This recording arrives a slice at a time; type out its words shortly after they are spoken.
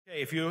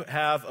If you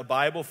have a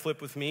Bible,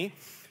 flip with me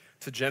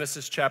to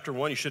Genesis chapter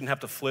 1. You shouldn't have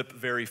to flip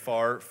very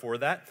far for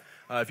that.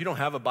 If you don't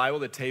have a Bible,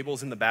 the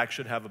tables in the back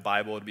should have a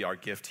Bible. It'll be our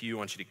gift to you. I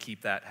want you to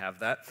keep that, have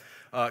that.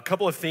 A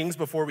couple of things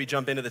before we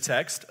jump into the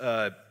text.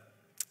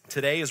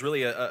 Today is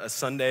really a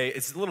Sunday.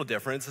 It's a little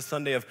different. It's a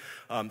Sunday of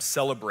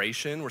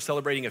celebration. We're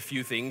celebrating a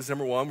few things.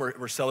 Number one,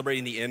 we're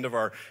celebrating the end of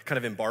our kind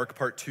of Embark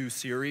Part 2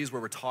 series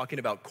where we're talking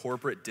about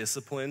corporate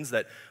disciplines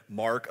that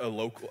mark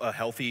a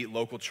healthy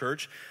local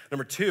church.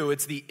 Number two,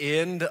 it's the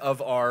end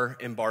of our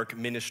Embark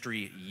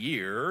ministry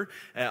year.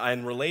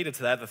 And related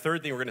to that, the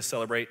third thing we're going to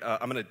celebrate,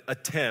 I'm going to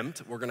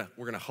attempt, we're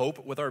going to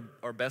hope with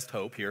our best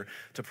hope here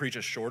to preach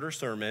a shorter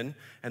sermon,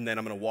 and then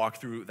I'm going to walk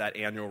through that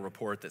annual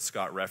report that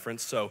Scott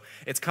referenced. So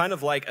it's kind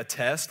of like a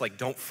test, like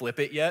don't flip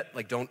it yet,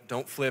 like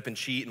don't flip and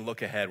cheat and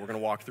look ahead. We're going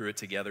to walk through it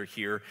together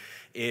here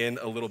in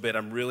a little bit.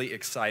 I'm really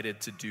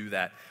excited to do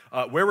that.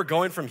 Where we're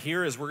going from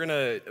here is we're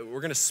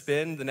gonna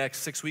spend the next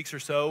 6 weeks or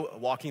so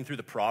walking through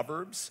the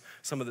Proverbs,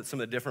 some of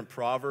the different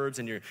Proverbs,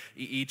 and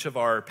each of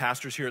our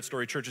pastors here at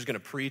Story Church is going to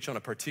preach on a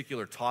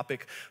particular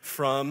topic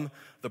from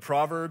the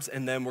Proverbs,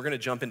 and then we're going to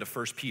jump into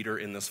 1 Peter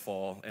in this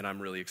fall, and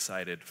I'm really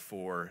excited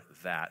for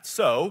that.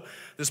 So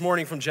this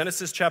morning from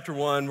Genesis chapter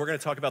 1, we're going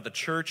to talk about the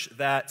church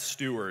that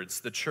stewards,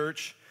 the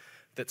church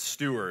that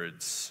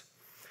stewards.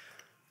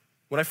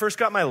 When I first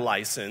got my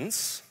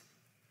license,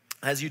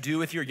 as you do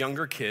with your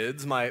younger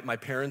kids, my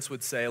parents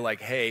would say,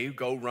 like, hey,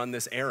 go run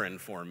this errand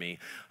for me.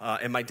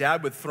 And my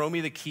dad would throw me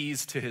the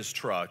keys to his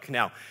truck.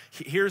 Now,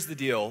 here's the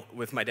deal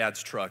with my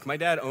dad's truck. My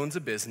dad owns a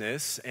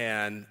business,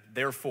 and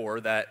therefore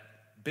that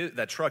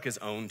truck is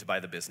owned by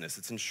the business.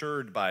 It's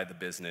insured by the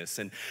business.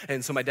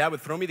 And so my dad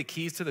would throw me the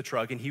keys to the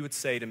truck, and he would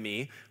say to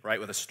me, right,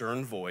 with a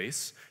stern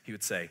voice, he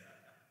would say,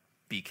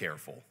 be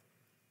careful,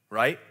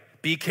 right?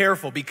 Be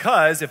careful,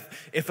 because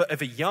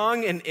if a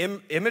young and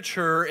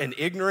immature and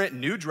ignorant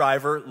new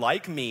driver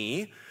like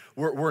me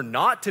were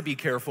not to be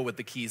careful with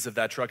the keys of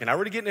that truck and I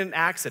were to get in an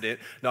accident,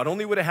 not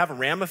only would it have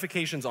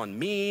ramifications on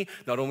me,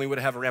 not only would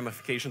it have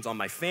ramifications on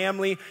my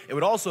family, it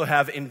would also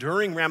have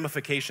enduring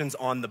ramifications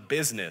on the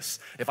business.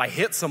 If I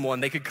hit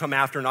someone, they could come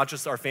after not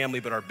just our family,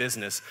 but our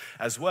business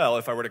as well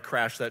if I were to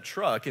crash that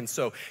truck. And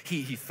so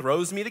he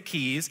throws me the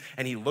keys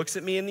and he looks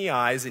at me in the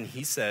eyes and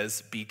he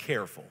says, be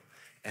careful.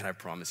 And I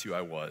promise you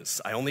I was.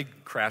 I only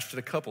crashed it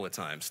a couple of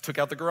times. Took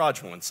out the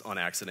garage once on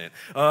accident.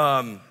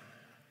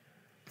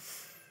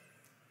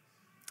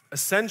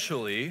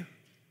 Essentially,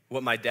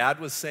 what my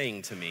dad was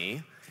saying to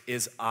me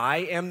is, I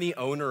am the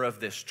owner of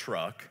this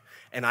truck,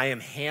 and I am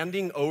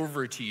handing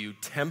over to you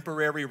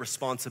temporary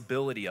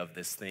responsibility of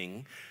this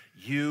thing.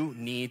 You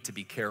need to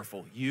be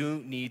careful.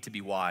 You need to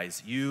be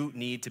wise. You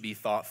need to be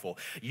thoughtful.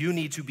 You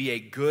need to be a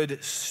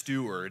good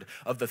steward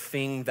of the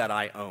thing that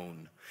I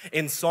own.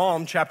 In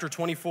Psalm chapter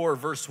 24,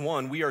 verse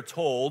 1, we are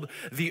told,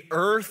 the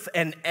earth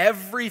and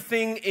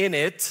everything in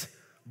it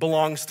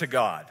belongs to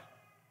God.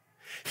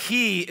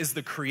 He is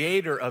the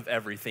creator of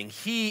everything.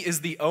 He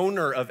is the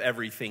owner of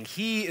everything.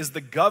 He is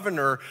the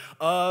governor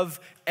of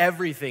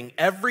everything.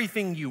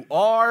 Everything you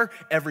are,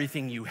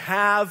 everything you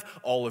have,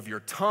 all of your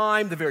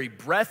time, the very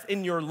breath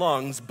in your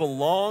lungs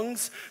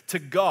belongs to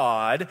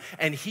God,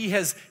 and He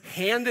has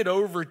handed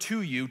over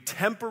to you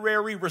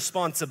temporary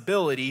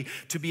responsibility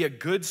to be a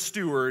good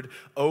steward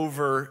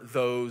over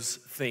those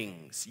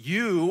things.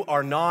 You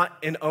are not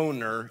an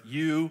owner,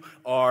 you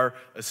are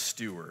a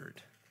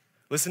steward.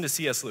 Listen to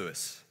C.S.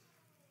 Lewis.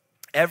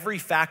 Every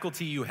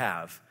faculty you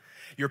have,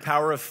 your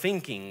power of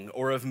thinking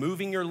or of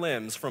moving your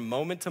limbs from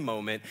moment to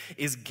moment,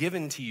 is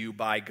given to you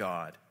by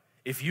God.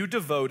 If you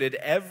devoted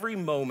every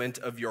moment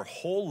of your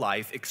whole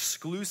life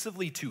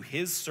exclusively to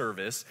His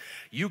service,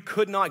 you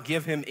could not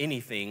give Him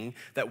anything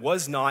that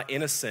was not,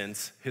 in a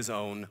sense, His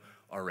own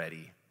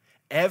already.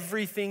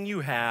 Everything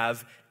you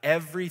have,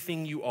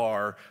 everything you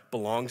are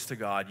belongs to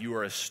God. You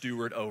are a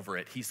steward over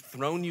it. He's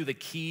thrown you the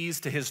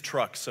keys to His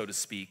truck, so to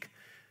speak,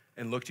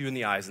 and looked you in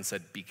the eyes and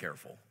said, be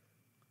careful.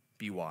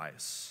 Be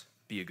wise,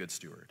 be a good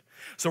steward.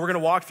 So we're going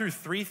to walk through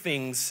three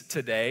things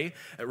today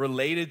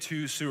related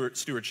to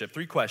stewardship,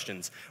 three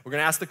questions. We're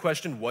going to ask the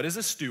question, what is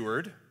a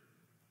steward?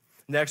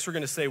 Next, we're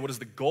going to say, what is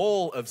the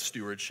goal of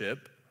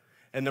stewardship?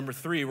 And number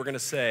three, we're going to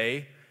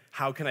say,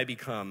 how can I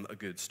become a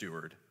good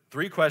steward?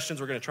 Three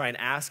questions we're going to try and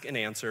ask and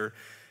answer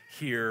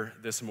here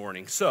this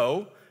morning.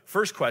 So,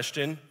 first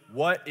question,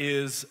 what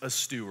is a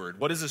steward?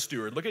 What is a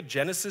steward? Look at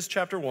Genesis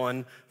chapter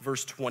 1,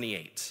 verse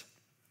 28.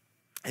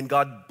 And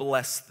God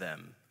blessed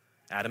them,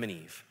 Adam and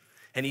Eve.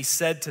 And He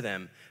said to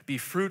them, be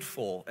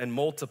fruitful and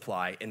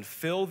multiply and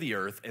fill the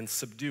earth and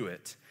subdue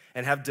it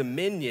and have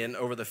dominion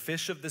over the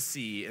fish of the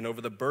sea and over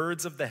the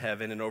birds of the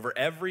heaven and over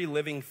every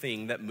living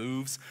thing that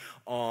moves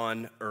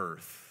on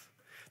earth.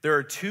 There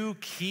are two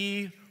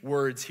key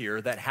words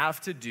here that have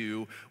to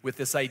do with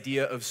this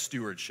idea of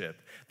stewardship.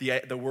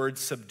 The word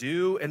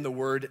subdue and the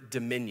word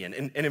dominion.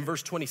 And in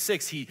verse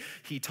 26,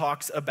 he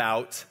talks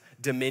about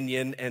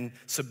dominion and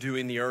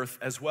subduing the earth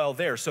as well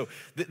there. So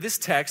this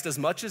text, as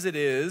much as it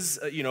is,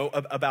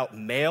 about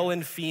male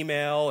and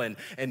female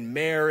and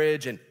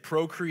marriage and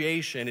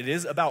procreation, it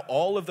is about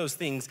all of those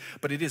things,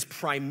 but it is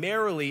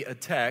primarily a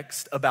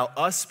text about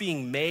us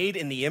being made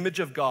in the image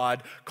of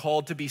God,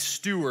 called to be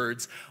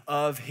stewards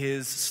of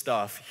his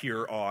stuff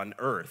here on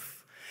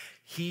earth.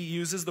 He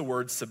uses the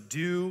word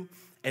subdue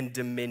and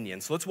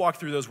dominion. So let's walk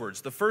through those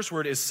words. The first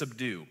word is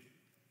subdue.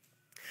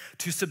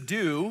 To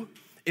subdue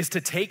is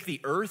to take the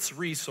earth's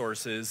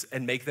resources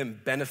and make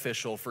them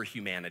beneficial for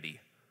humanity.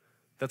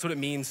 That's what it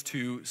means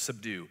to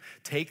subdue.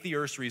 Take the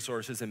earth's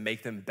resources and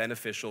make them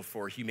beneficial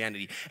for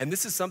humanity. And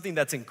this is something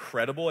that's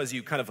incredible as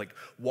you kind of like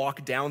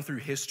walk down through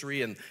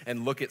history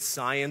and look at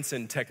science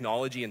and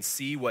technology and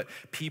see what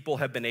people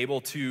have been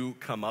able to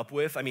come up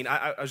with. I mean,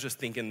 I was just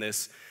thinking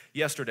this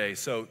yesterday.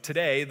 So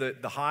today,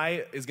 the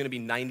high is gonna be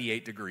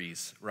 98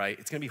 degrees, right?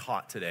 It's gonna be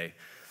hot today.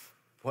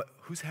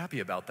 Who's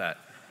happy about that?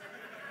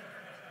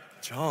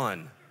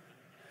 John,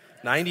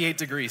 98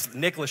 degrees.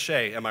 Nick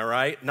Lachey, am I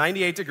right?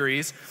 98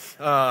 degrees.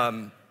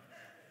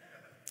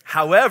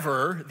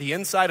 However, the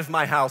inside of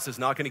my house is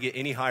not going to get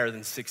any higher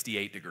than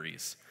 68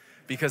 degrees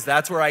because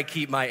that's where I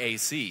keep my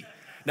AC.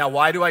 Now,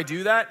 why do I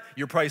do that?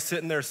 You're probably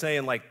sitting there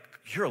saying, like,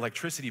 your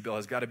electricity bill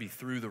has got to be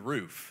through the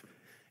roof.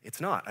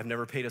 It's not. I've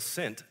never paid a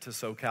cent to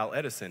SoCal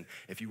Edison.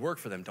 If you work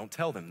for them, don't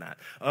tell them that.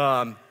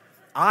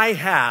 I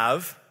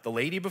have, the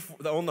lady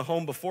that owned the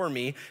home before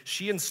me,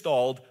 she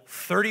installed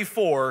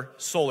 34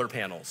 solar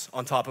panels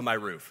on top of my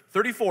roof.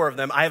 34 of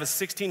them. I have a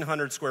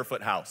 1,600 square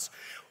foot house.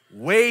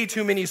 Way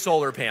too many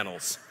solar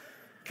panels,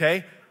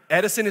 okay?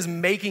 Edison is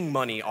making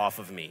money off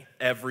of me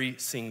every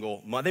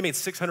single month. They made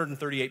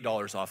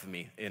 $638 off of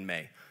me in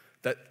May.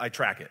 That I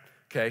track it,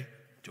 okay?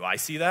 Do I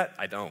see that?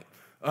 I don't.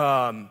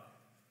 I'm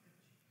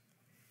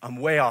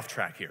way off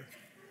track here.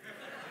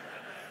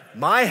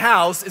 My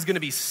house is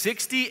gonna be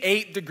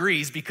 68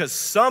 degrees because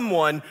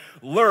someone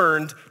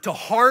learned to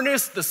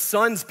harness the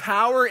sun's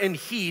power and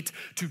heat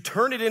to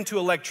turn it into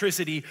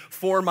electricity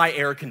for my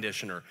air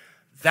conditioner.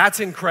 That's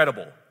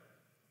incredible.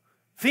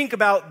 Think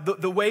about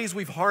the ways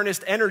we've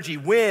harnessed energy,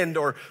 wind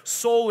or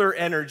solar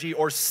energy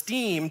or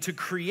steam to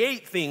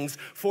create things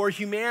for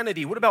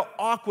humanity. What about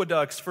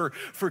aqueducts for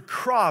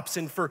crops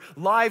and for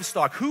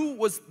livestock?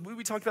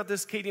 We talked about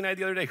this, Katie and I,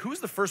 the other day. Who was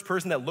the first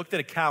person that looked at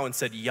a cow and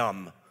said,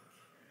 yum?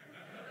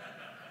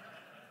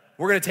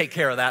 We're gonna take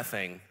care of that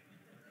thing.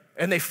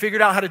 And they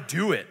figured out how to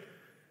do it.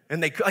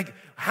 And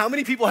how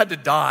many people had to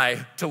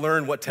die to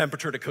learn what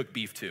temperature to cook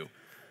beef to?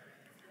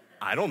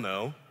 I don't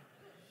know.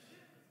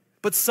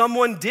 But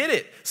someone did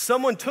it.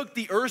 Someone took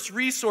the earth's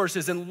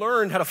resources and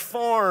learned how to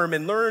farm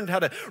and learned how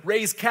to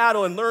raise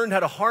cattle and learned how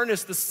to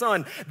harness the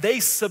sun. They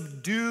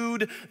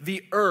subdued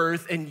the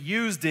earth and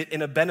used it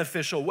in a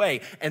beneficial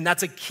way. And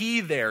that's a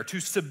key there.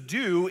 To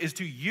subdue is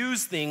to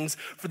use things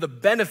for the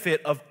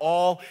benefit of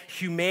all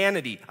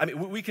humanity. I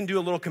mean, we can do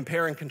a little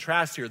compare and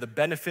contrast here, the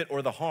benefit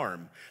or the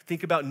harm.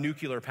 Think about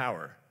nuclear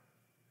power.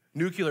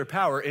 Nuclear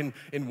power, in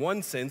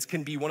one sense,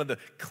 can be one of the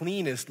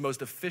cleanest,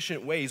 most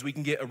efficient ways we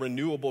can get a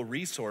renewable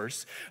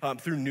resource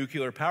through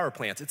nuclear power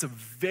plants. It's a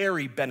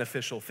very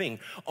beneficial thing.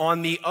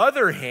 On the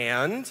other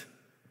hand,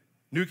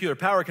 nuclear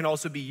power can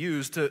also be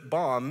used to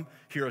bomb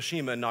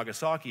Hiroshima and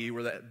Nagasaki,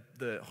 where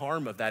the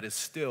harm of that is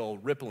still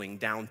rippling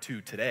down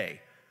to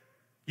today.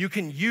 You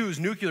can use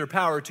nuclear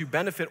power to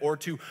benefit or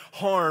to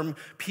harm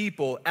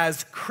people.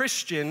 As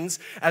Christians,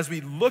 as we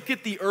look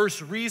at the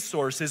earth's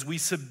resources, we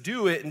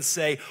subdue it and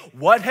say,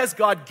 what has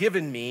God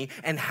given me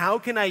and how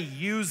can I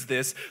use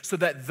this so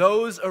that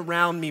those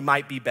around me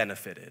might be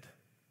benefited?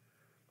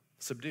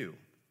 Subdue.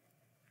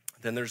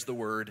 Then there's the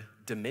word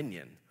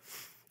dominion.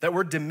 That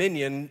word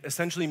dominion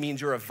essentially means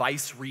you're a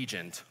vice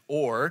regent,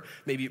 or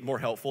maybe more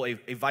helpful,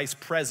 a vice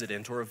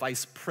president or a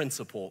vice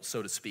principal,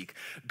 so to speak.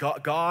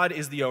 God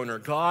is the owner.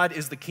 God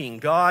is the king.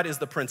 God is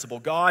the principal.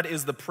 God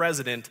is the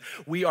president.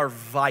 We are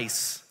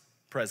vice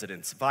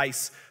presidents,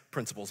 vice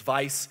principals,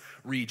 vice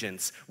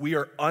regents. We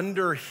are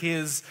under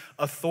his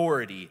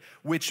authority,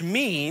 which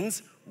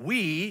means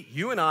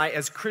you and I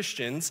as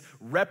Christians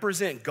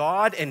represent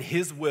God and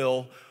his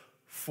will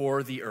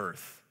for the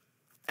earth.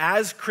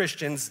 As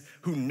Christians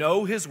who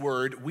know his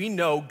word, we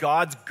know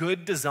God's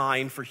good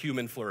design for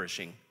human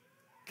flourishing.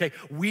 Okay,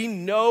 we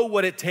know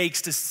what it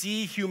takes to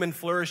see human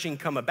flourishing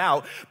come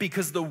about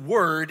because the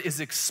word is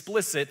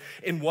explicit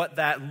in what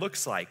that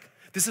looks like.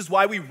 This is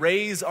why we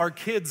raise our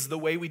kids the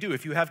way we do.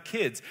 If you have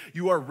kids,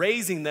 you are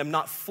raising them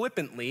not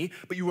flippantly,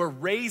 but you are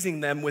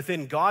raising them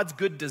within God's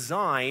good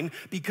design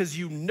because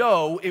you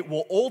know it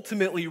will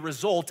ultimately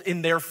result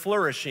in their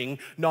flourishing,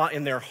 not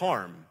in their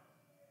harm.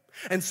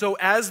 And so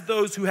as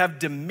those who have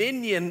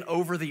dominion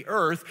over the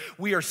earth,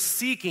 we are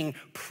seeking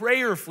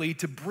prayerfully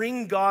to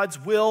bring God's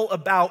will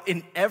about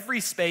in every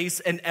space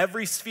and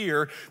every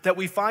sphere that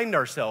we find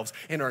ourselves.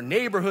 In our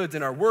neighborhoods,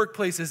 in our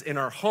workplaces, in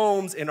our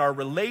homes, in our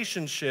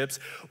relationships.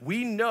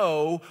 We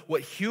know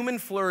what human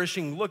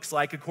flourishing looks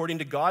like according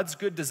to God's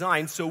good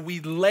design, so we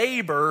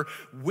labor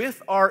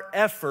with our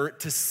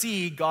effort to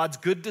see God's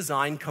good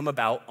design come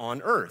about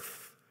on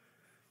earth.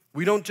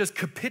 We don't just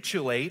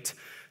capitulate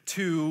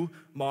to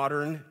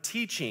modern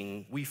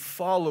teaching. We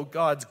follow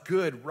God's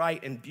good,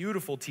 right, and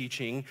beautiful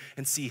teaching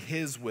and see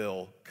his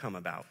will come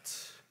about.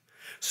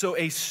 So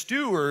a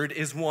steward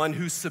is one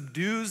who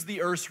subdues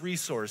the earth's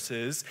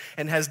resources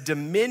and has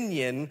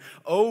dominion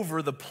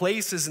over the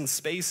places and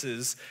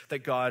spaces that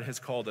God has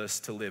called us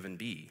to live and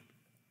be.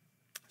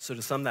 So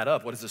to sum that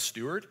up, what is a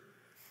steward?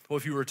 Well,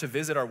 if you were to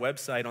visit our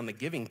website on the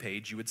giving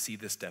page, you would see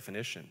this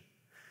definition.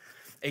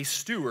 A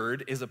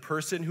steward is a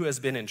person who has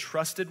been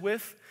entrusted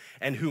with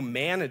and who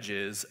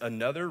manages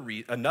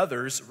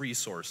another's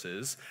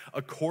resources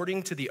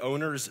according to the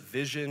owner's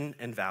vision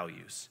and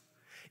values.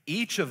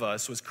 Each of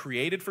us was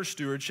created for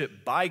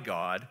stewardship by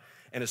God,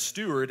 and a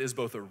steward is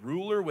both a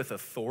ruler with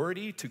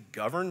authority to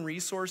govern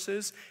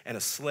resources and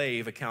a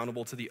slave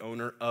accountable to the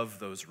owner of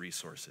those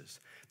resources.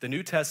 The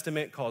New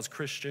Testament calls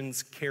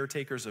Christians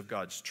caretakers of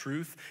God's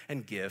truth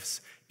and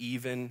gifts,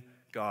 even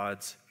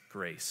God's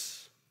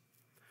grace.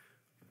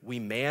 We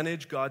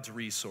manage God's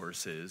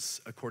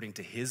resources according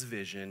to his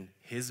vision,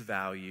 his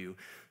values,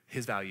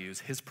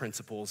 his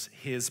principles,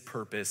 his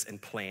purpose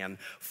and plan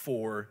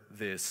for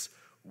this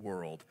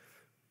world.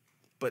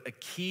 But a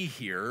key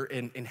here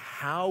in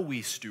how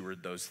we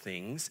steward those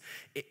things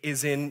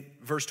is in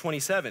verse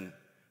 27.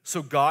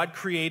 So God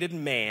created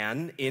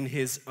man in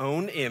his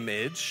own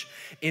image.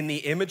 In the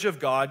image of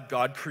God,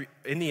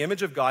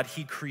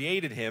 he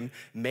created him.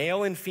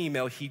 Male and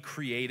female, he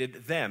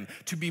created them.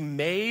 To be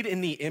made in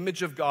the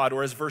image of God,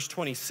 or as verse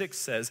 26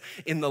 says,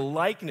 in the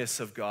likeness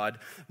of God,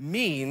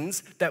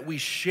 means that we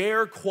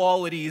share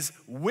qualities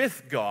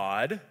with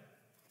God.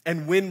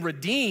 And when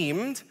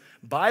redeemed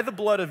by the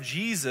blood of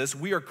Jesus,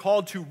 we are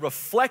called to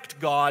reflect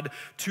God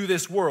to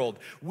this world.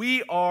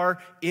 We are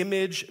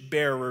image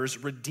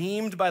bearers,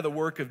 redeemed by the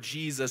work of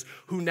Jesus,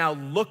 who now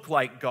look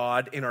like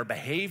God in our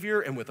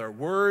behavior and with our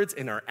words,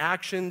 in our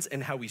actions,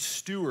 and how we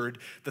steward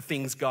the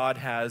things God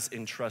has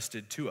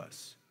entrusted to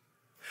us.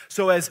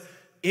 So as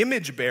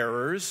image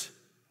bearers,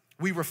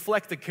 we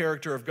reflect the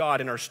character of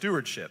God in our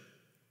stewardship,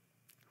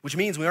 which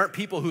means we aren't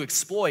people who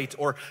exploit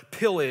or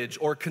pillage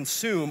or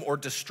consume or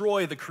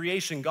destroy the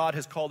creation God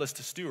has called us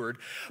to steward,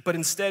 but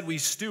instead we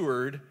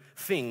steward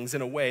things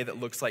in a way that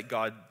looks like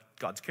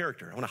God's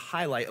character. I want to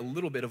highlight a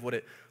little bit of what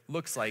it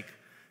looks like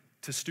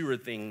to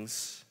steward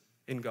things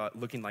in God,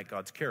 looking like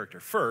God's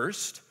character.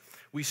 First,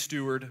 we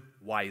steward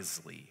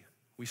wisely.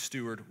 We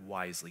steward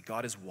wisely.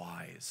 God is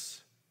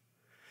wise.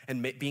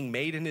 And being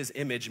made in his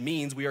image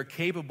means we are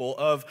capable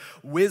of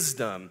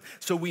wisdom.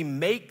 So we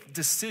make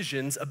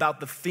decisions about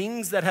the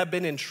things that have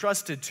been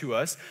entrusted to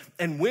us.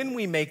 And when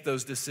we make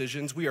those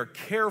decisions, we are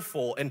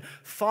careful and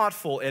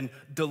thoughtful and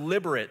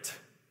deliberate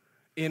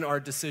in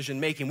our decision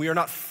making. We are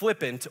not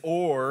flippant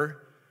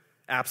or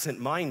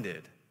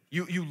absent-minded.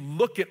 You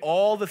look at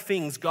all the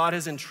things God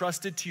has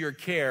entrusted to your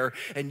care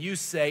and you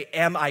say,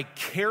 am I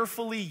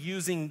carefully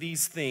using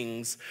these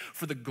things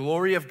for the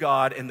glory of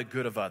God and the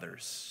good of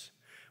others?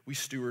 We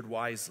steward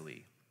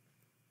wisely.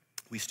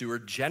 We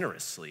steward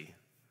generously.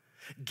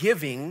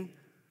 Giving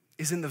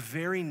is in the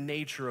very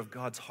nature of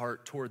God's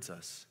heart towards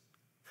us.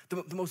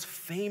 The most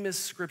famous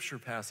scripture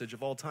passage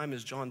of all time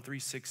is John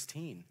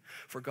 3:16.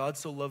 For God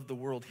so loved the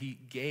world, he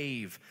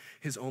gave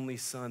his only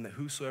son, that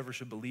whosoever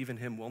should believe in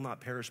him will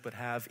not perish but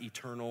have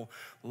eternal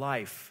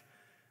life.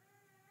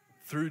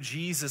 Through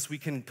Jesus, we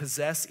can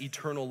possess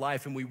eternal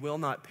life and we will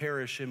not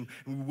perish and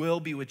we will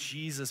be with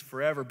Jesus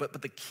forever.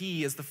 But the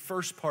key is the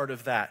first part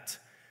of that.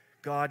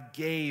 God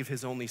gave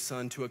his only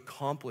son to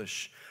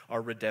accomplish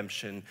our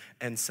redemption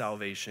and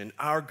salvation.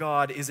 Our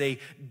God is a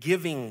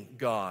giving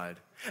God.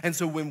 And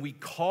so when we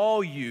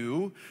call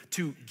you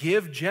to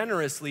give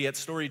generously at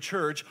Story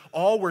Church,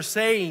 all we're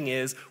saying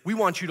is we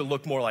want you to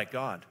look more like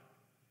God.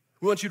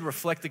 We want you to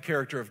reflect the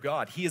character of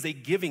God. He is a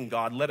giving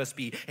God. Let us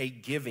be a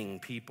giving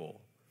people.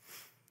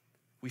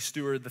 We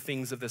steward the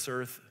things of this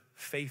earth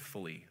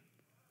faithfully.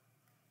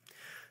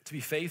 To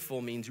be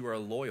faithful means you are a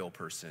loyal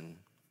person.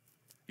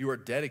 You are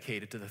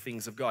dedicated to the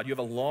things of God. You have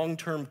a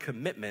long-term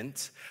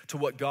commitment to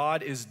what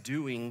God is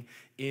doing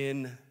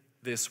in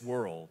this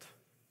world.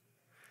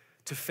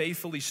 To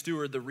faithfully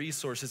steward the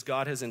resources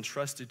God has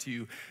entrusted to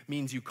you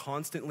means you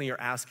constantly are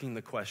asking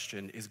the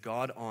question, is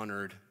God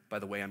honored by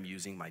the way I'm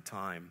using my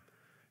time?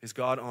 Is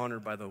God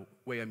honored by the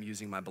way I'm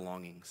using my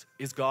belongings?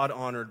 Is God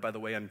honored by the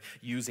way I'm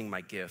using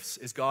my gifts?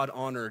 Is God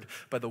honored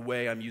by the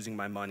way I'm using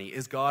my money?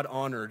 Is God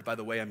honored by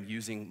the way I'm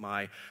using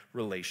my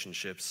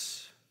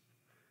relationships?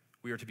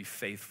 We are to be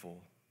faithful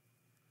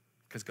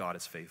because God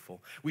is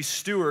faithful. We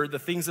steward the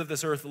things of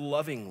this earth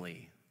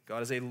lovingly.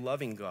 God is a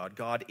loving God.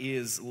 God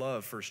is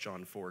love, 1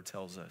 John 4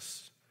 tells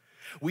us.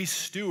 We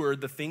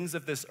steward the things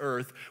of this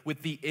earth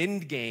with the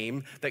end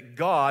game that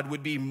God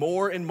would be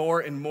more and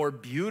more and more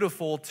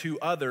beautiful to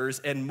others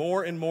and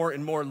more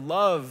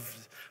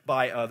loved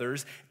by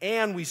others.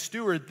 And we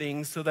steward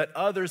things so that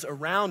others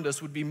around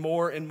us would be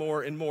more and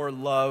more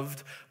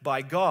loved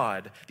by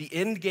God. The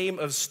end game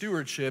of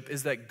stewardship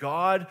is that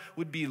God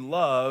would be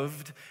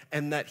loved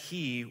and that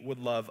he would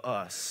love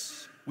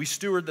us. We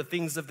steward the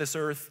things of this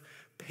earth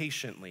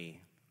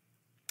patiently.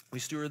 We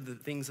steward the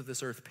things of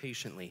this earth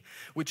patiently,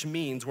 which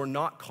means we're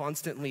not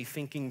constantly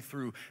thinking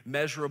through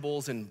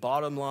measurables and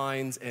bottom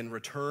lines and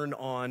return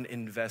on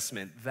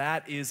investment.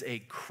 That is a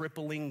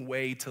crippling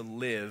way to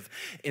live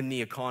in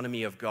the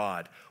economy of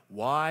God.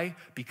 Why?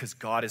 Because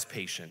God is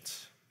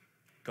patient.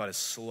 God is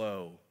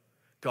slow.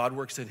 God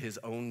works at his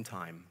own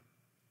time,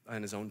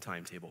 on his own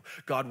timetable.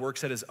 God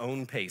works at his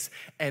own pace.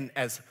 And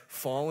as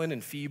fallen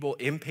and feeble,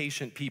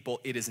 impatient people,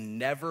 it is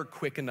never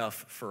quick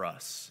enough for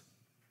us.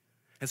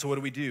 And so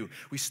what do?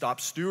 We stop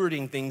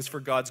stewarding things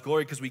for God's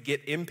glory because we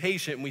get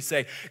impatient and we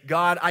say,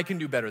 God, I can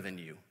do better than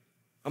you.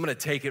 I'm going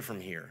to take it from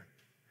here.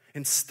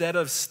 Instead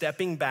of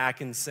stepping back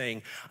and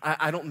saying,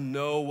 I don't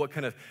know what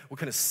kind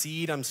of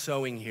seed I'm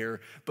sowing here,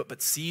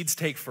 but seeds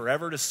take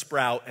forever to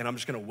sprout, and I'm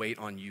just going to wait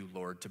on you,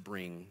 Lord, to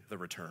bring the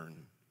return.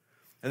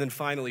 And then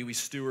finally, we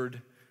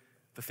steward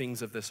the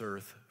things of this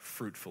earth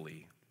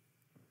fruitfully.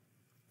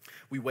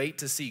 We wait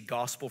to see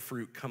gospel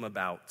fruit come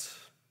about,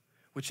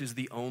 which is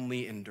the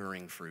only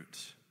enduring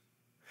fruit.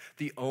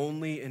 The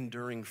only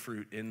enduring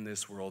fruit in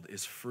this world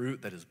is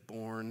fruit that is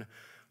born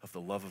of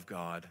the love of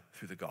God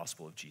through the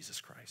gospel of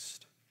Jesus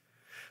Christ.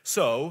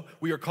 So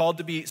we are called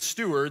to be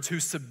stewards who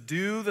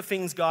subdue the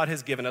things God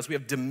has given us. We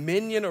have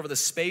dominion over the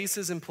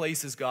spaces and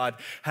places God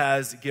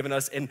has given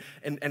us. And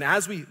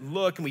as we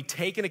look and we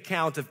take an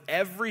account of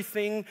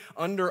everything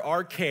under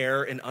our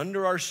care and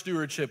under our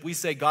stewardship, we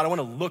say, God, I want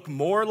to look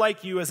more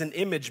like you as an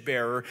image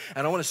bearer,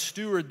 and I want to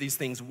steward these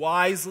things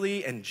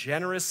wisely and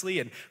generously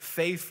and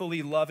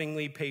faithfully,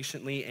 lovingly,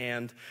 patiently,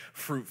 and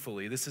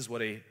fruitfully. This is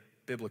what a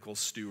biblical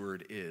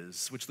steward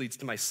is, which leads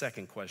to my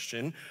second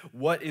question.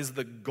 What is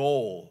the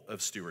goal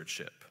of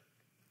stewardship?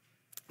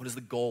 What is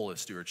the goal of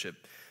stewardship?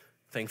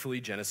 Thankfully,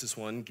 Genesis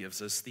 1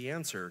 gives us the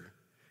answer.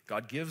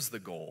 God gives the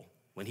goal.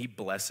 When he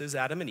blesses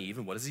Adam and Eve,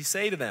 and what does he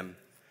say to them?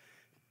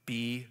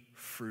 Be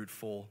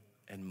fruitful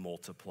and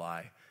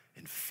multiply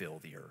and fill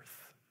the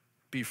earth.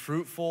 Be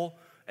fruitful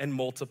and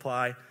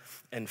multiply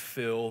and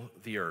fill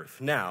the earth.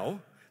 Now,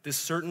 this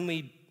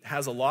certainly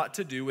has a lot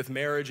to do with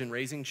marriage and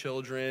raising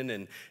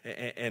children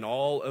and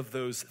all of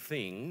those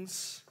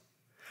things.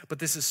 But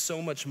this is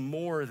so much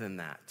more than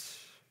that.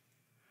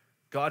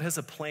 God has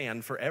a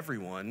plan for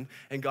everyone,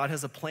 and God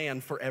has a plan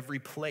for every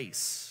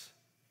place.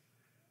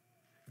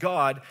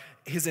 God,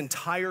 his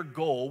entire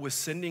goal with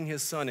sending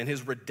his son and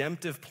his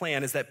redemptive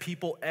plan is that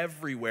people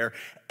everywhere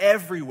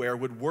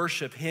would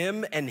worship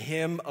him and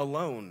him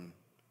alone.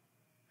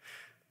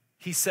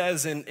 He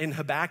says in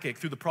Habakkuk,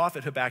 through the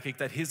prophet Habakkuk,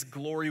 that his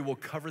glory will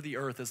cover the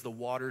earth as the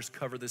waters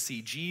cover the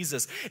sea.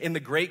 Jesus, in the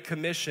Great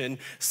Commission,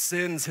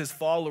 sends his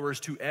followers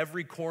to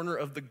every corner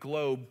of the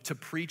globe to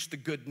preach the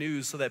good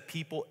news so that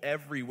people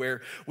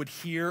everywhere would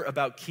hear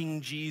about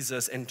King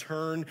Jesus and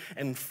turn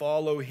and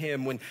follow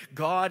him. When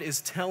God is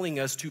telling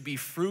us to be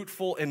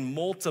fruitful and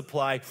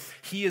multiply,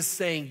 he is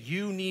saying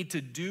you need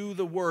to do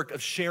the work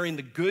of sharing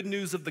the good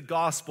news of the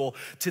gospel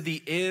to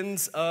the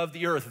ends of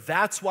the earth.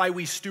 That's why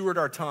we steward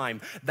our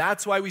time. That's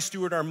why we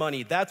steward our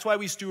money. That's why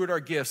we steward our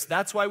gifts.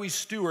 That's why we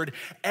steward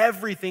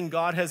everything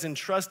God has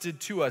entrusted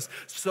to us,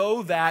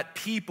 so that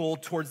people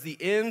towards the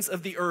ends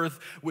of the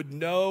earth would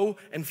know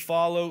and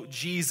follow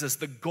Jesus.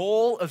 The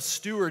goal of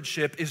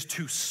stewardship is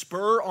to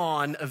spur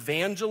on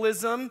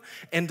evangelism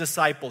and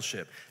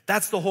discipleship.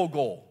 That's the whole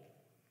goal.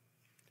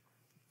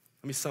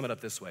 Let me sum it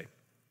up this way.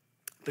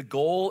 The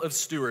goal of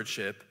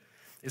stewardship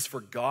is for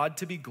God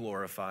to be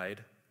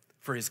glorified,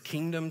 for his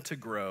kingdom to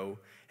grow,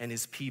 and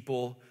his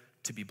people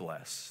to be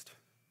blessed.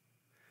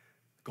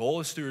 Goal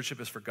of stewardship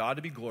is for God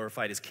to be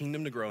glorified, his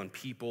kingdom to grow, and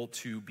people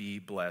to be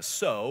blessed.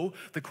 So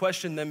the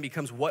question then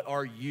becomes, what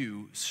are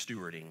you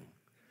stewarding?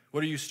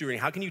 What are you stewarding?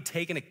 How can you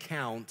take an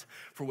account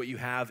for what you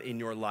have in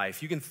your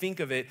life? You can think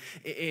of it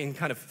in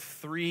kind of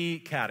three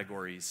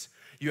categories.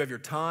 You have your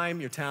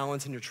time, your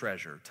talents, and your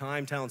treasure.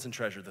 Time, talents, and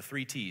treasure. The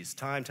three T's.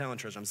 Time,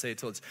 talent, treasure. I'm going to say it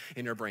till it's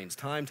in your brains.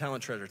 Time,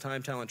 talent, treasure.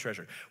 Time, talent,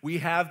 treasure. We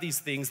have these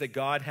things that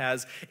God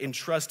has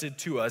entrusted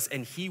to us,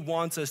 and he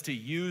wants us to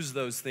use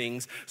those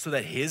things so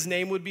that his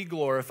name would be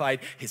glorified,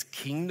 his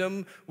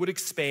kingdom would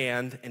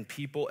expand, and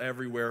people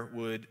everywhere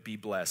would be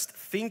blessed.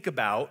 Think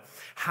about,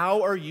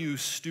 how are you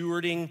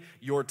stewarding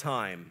your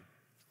time?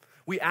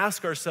 We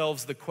ask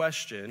ourselves the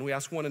question, we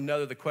ask one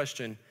another the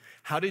question,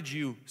 how did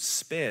you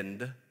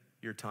spend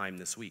your time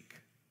this week,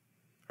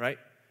 right?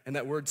 And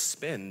that word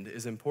spend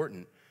is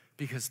important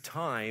because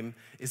time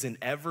is an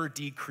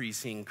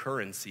ever-decreasing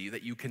currency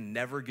that you can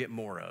never get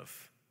more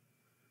of.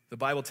 The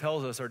Bible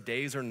tells us our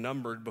days are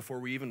numbered before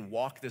we even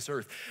walk this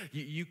earth.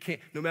 You can't,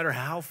 no matter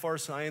how far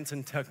science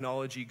and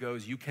technology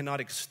goes, you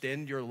cannot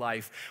extend your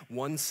life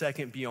 1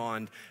 second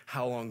beyond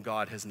how long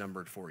God has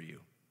numbered for you.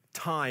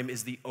 Time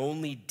is the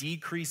only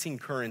decreasing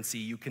currency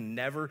you can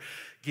never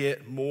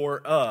get more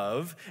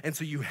of. And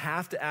so you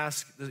have to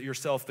ask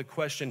yourself the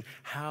question,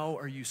 how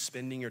are you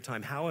spending your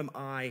time? How am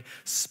I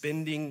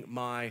spending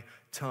my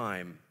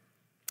time?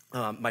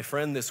 My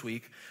friend this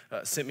week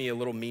sent me a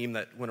little meme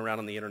that went around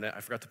on the internet.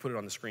 I forgot to put it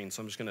on the screen,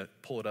 so I'm just going to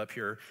pull it up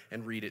here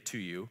and read it to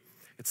you.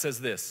 It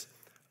says this: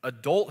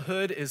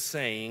 adulthood is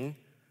saying,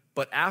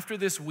 but after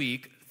this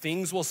week,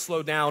 things will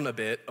slow down a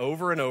bit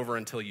over and over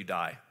until you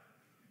die.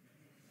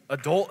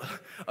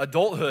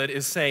 Adulthood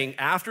is saying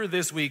after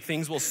this week,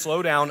 things will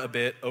slow down a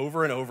bit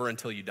over and over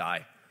until you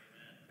die.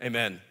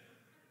 Amen.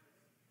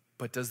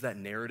 But does that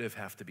narrative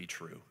have to be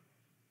true?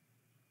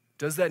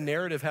 Does that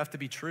narrative have to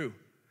be true?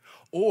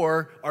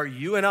 Or are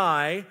you and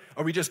I,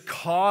 are we just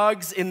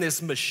cogs in this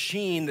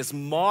machine, this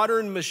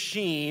modern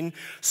machine,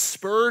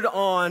 spurred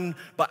on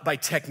by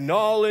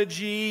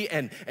technology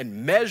and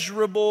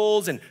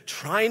measurables and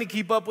trying to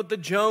keep up with the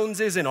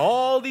Joneses and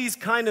all these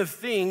kind of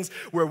things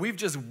where we've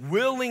just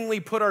willingly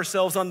put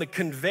ourselves on the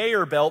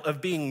conveyor belt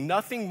of being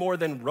nothing more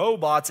than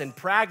robots and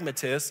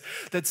pragmatists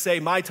that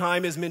say my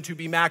time is meant to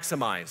be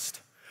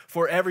maximized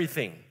for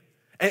everything.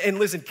 And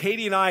listen,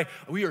 Katie and I,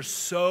 we are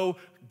so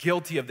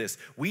guilty of this.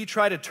 We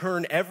try to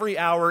turn every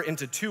hour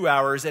into 2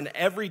 hours and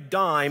every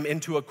dime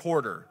into a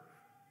quarter.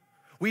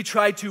 We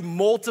try to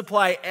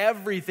multiply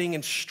everything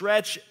and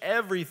stretch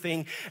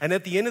everything. And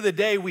at the end of the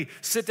day, we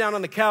sit down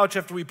on the couch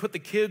after we put the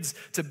kids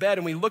to bed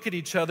and we look at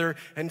each other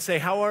and say,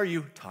 how are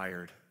you?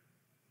 Tired.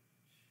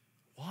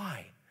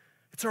 Why?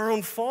 It's our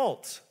own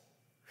fault.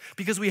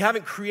 Because we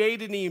haven't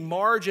created any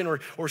margin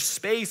or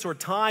space or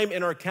time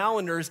in our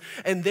calendars,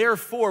 and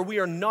therefore we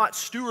are not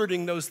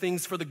stewarding those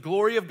things for the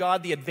glory of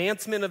God, the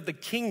advancement of the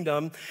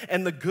kingdom,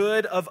 and the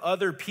good of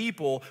other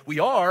people. We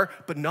are,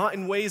 but not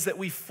in ways that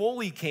we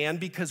fully can,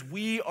 because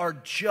we are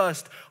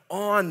just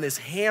on this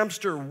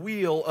hamster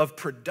wheel of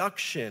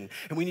production,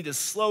 and we need to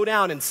slow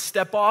down and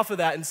step off of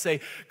that and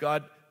say,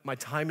 God, my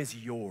time is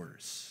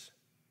yours.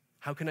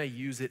 How can I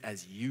use it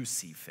as you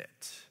see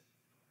fit?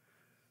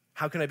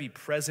 How can I be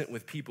present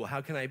with people?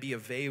 How can I be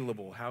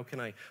available? How can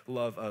I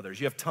love others?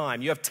 You have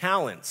time. You have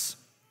talents.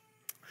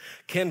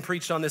 Ken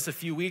preached on this a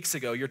few weeks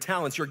ago. Your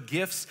talents, your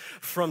gifts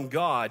from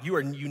God. You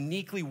are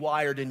uniquely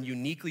wired and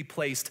uniquely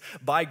placed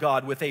by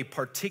God with a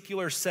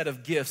particular set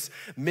of gifts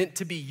meant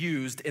to be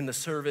used in the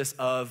service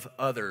of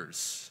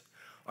others.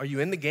 Are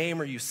you in the game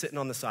or are you sitting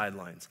on the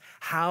sidelines?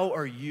 How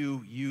are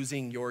you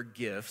using your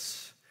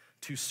gifts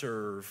to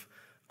serve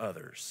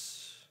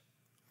others?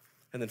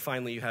 And then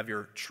finally, you have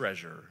your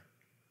treasure.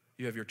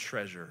 You have your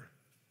treasure,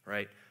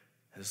 right?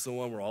 This is the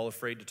one we're all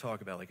afraid to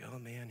talk about. Like, oh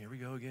man, here we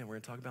go again. We're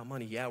going to talk about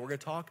money. Yeah, we're going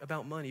to talk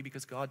about money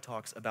because God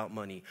talks about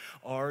money.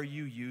 Are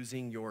you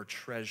using your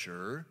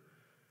treasure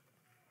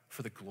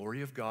for the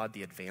glory of God,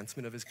 the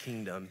advancement of his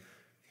kingdom,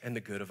 and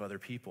the good of other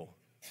people?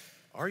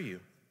 Are you?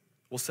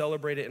 We'll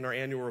celebrate it in our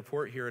annual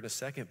report here in a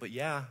second. But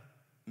yeah,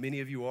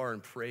 many of you are,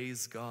 and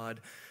praise God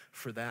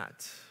for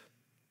that.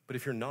 But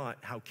if you're not,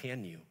 how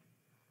can you?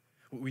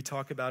 We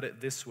talk about it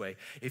this way.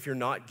 If you're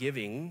not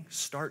giving,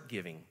 start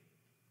giving.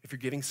 If you're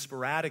giving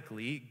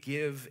sporadically,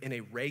 give in a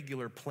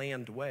regular,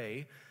 planned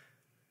way.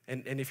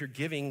 And if you're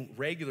giving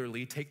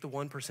regularly, take the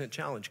 1%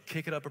 challenge.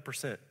 Kick it up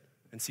 1%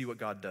 and see what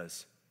God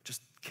does.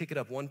 Just kick it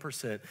up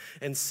 1%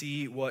 and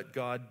see what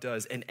God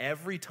does. And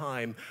every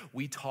time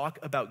we talk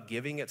about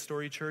giving at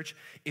Story Church,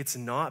 it's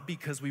not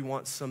because we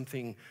want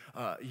something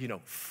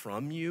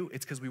from you.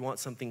 It's because we want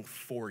something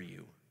for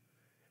you.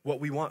 What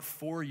we want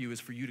for you is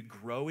for you to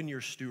grow in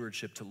your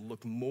stewardship, to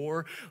look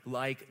more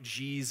like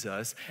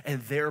Jesus,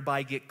 and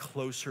thereby get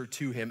closer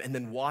to him. And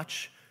then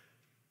watch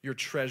your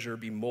treasure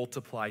be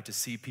multiplied to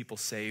see people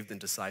saved and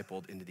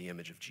discipled into the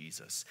image of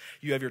Jesus.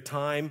 You have your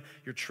time,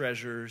 your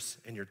treasures,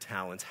 and your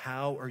talents.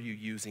 How are you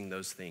using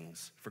those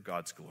things for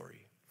God's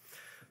glory?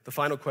 The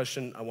final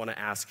question I want to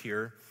ask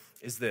here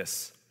is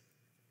this: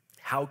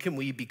 how can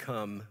we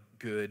become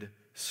good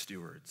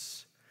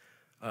stewards?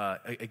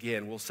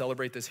 Again, we'll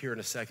celebrate this here in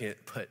a second,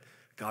 but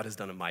God has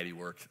done a mighty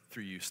work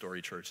through you,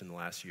 Story Church, in the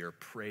last year.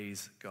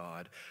 Praise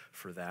God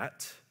for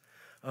that.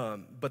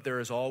 But there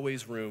is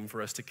always room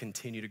for us to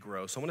continue to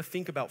grow. So I want to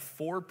think about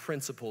 4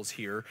 principles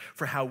here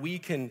for how we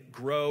can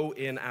grow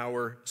in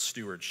our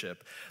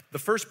stewardship. The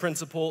first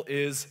principle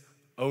is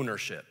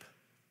ownership.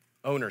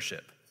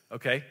 Ownership,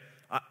 okay?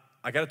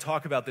 I got to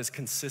talk about this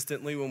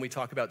consistently when we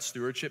talk about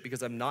stewardship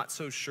because I'm not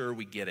so sure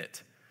we get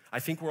it. I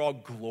think we're all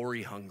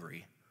glory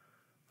hungry.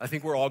 I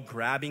think we're all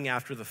grabbing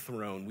after the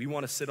throne. We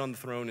want to sit on the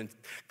throne and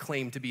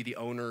claim to be the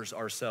owners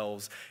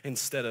ourselves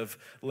instead of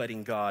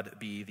letting God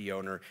be the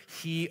owner.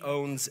 He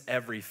owns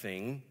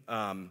everything.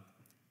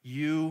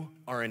 You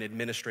are an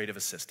administrative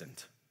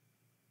assistant,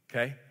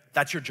 okay?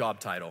 That's your job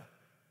title.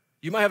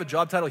 You might have a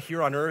job title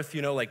here on earth,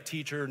 like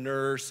teacher,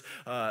 nurse,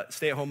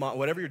 stay-at-home mom,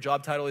 whatever your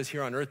job title is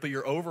here on earth, but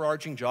your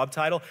overarching job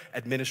title,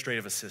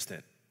 administrative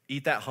assistant.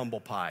 Eat that humble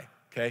pie,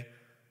 okay?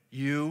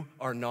 You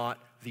are not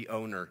the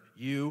owner.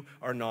 You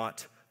are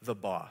not the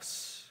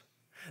boss.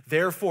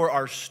 Therefore,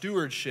 our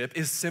stewardship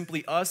is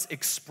simply us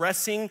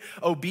expressing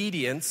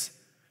obedience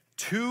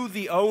to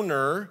the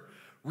owner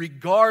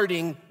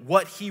regarding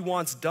what he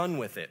wants done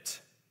with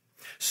it.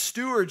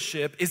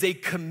 Stewardship is a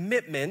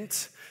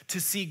commitment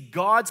to see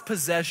God's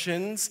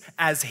possessions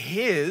as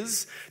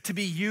his, to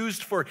be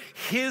used for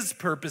his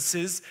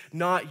purposes,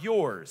 not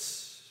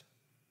yours.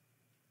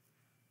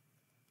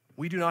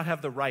 We do not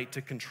have the right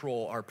to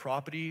control our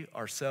property,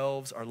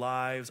 ourselves, our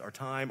lives, our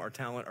time, our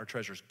talent, our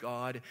treasures.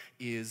 God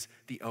is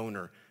the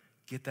owner.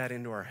 Get that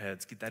into our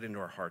heads. Get that into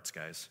our hearts,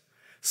 guys.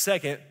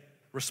 Second,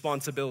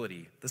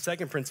 responsibility. The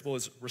second principle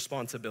is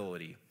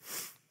responsibility.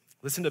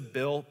 Listen to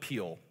Bill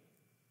Peel.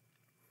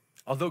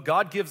 Although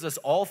God gives us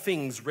all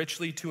things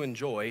richly to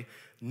enjoy,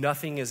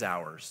 nothing is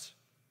ours.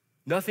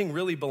 Nothing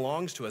really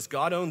belongs to us.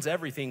 God owns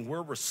everything.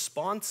 We're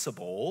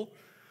responsible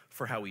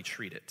for how we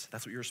treat it.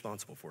 That's what you're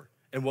responsible for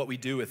and what we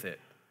do with it.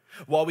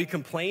 While we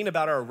complain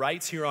about our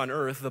rights here on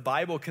earth, the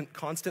Bible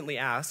constantly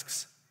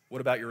asks, what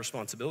about your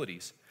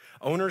responsibilities?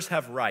 Owners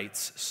have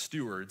rights,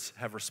 stewards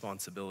have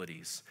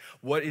responsibilities.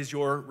 What is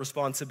your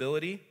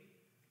responsibility?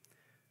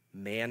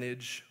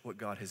 Manage what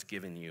God has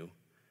given you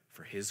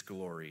for his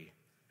glory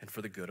and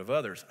for the good of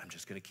others. I'm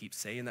just going to keep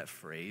saying that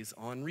phrase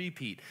on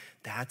repeat.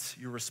 That's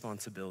your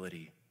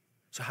responsibility.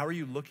 So how are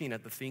you looking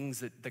at the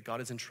things that God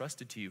has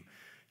entrusted to you?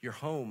 Your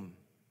home,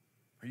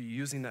 are you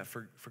using that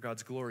for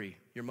God's glory?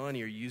 Your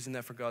money, are you using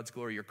that for God's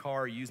glory? Your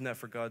car, are you using that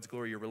for God's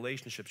glory? Your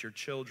relationships, your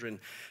children,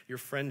 your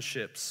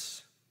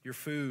friendships, your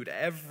food,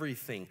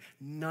 everything.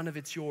 None of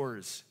it's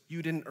yours.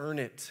 You didn't earn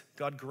it.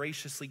 God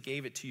graciously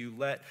gave it to you.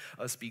 Let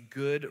us be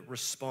good,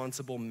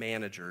 responsible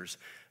managers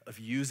of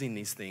using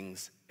these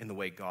things in the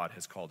way God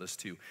has called us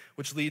to.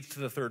 Which leads to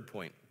the third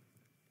point,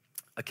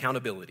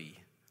 accountability.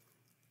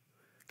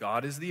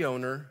 God is the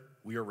owner.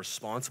 We are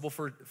responsible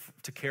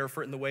to care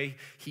for it in the way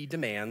he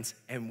demands,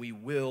 and we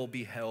will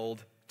be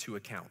held to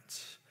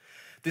account.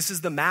 This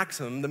is the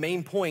maxim, the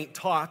main point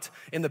taught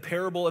in the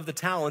parable of the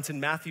talents in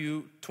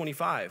Matthew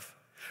 25.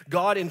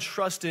 God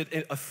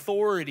entrusted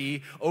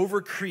authority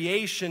over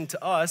creation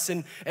to us,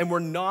 and we're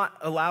not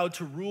allowed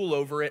to rule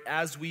over it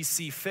as we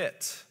see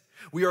fit.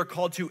 We are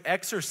called to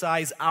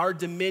exercise our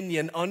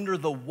dominion under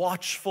the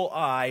watchful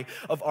eye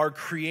of our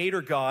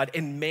Creator God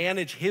and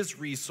manage his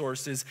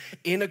resources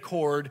in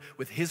accord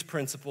with his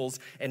principles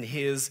and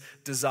his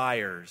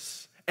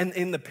desires. And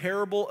in the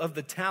parable of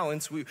the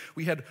talents,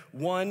 we had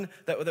one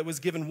that was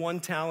given 1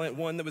 talent,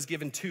 one that was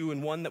given 2,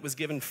 and one that was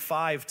given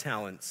 5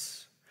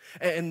 talents.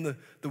 And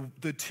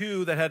the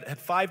 2 that had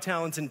 5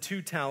 talents and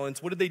 2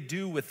 talents, what did they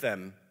do with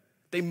them?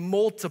 They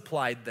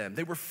multiplied them.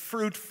 They were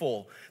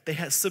fruitful. They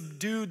had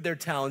subdued their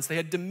talents. They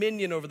had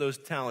dominion over those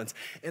talents,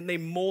 and they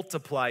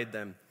multiplied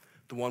them.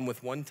 The one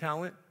with 1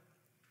 talent,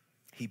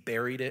 he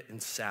buried it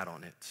and sat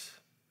on it,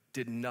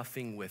 did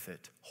nothing with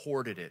it,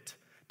 hoarded it,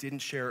 didn't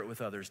share it with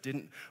others,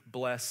 didn't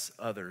bless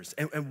others.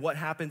 And what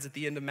happens at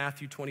the end of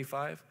Matthew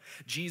 25?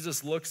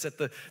 Jesus looks at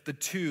the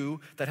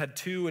 2 that had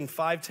 2 and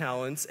 5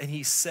 talents, and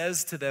he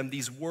says to them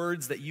these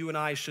words that you and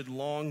I should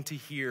long to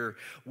hear,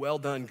 well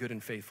done, good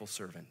and faithful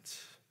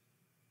servant.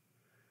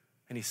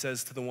 And he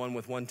says to the one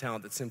with 1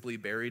 talent that simply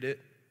buried it,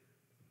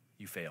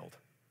 you failed.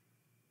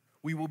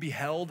 We will be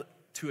held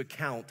to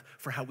account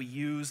for how we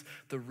use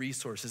the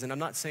resources. And I'm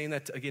not saying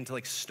that, to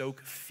like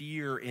stoke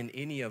fear in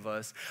any of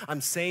us.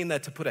 I'm saying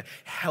that to put a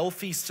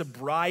healthy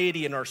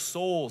sobriety in our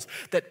souls,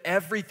 that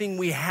everything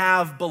we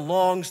have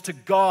belongs to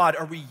God.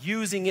 Are we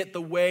using it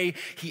the way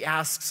he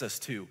asks us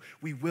to?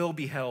 We will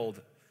be held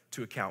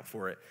to account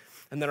for it.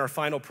 And then our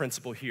final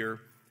principle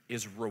here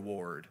is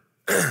reward.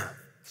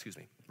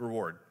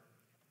 Reward.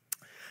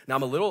 Now,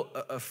 I'm a little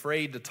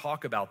afraid to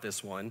talk about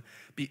this one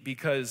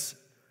because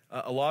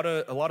a lot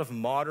of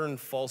modern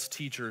false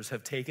teachers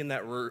have taken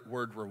that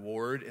word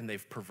reward and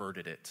they've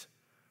perverted it,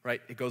 right?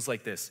 It goes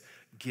like this: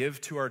 give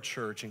to our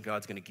church and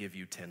God's going to give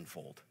you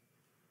tenfold,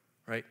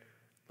 right?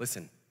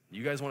 Listen,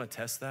 you guys want to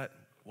test that?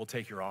 We'll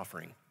take your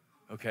offering,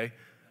 okay?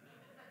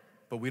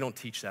 But we don't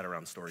teach that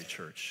around Story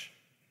Church.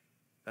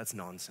 That's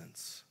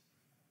nonsense.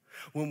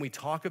 When we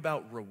talk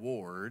about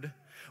reward,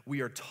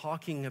 we are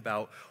talking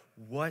about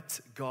what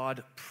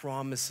God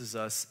promises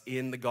us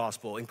in the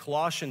gospel. In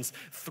Colossians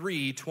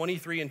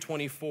 3:23 and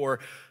 24,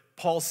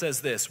 Paul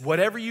says this: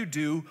 whatever you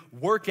do,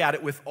 work at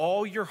it with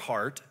all your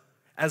heart,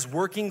 as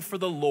working for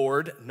the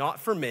Lord, not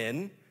for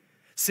men,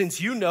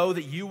 since you know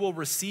that you will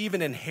receive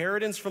an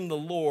inheritance from the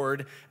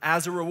Lord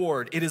as a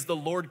reward. It is the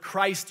Lord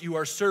Christ you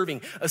are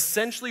serving.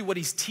 Essentially, what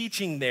he's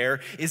teaching there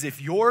is if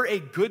you're a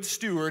good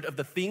steward of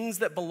the things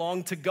that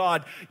belong to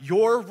God,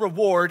 your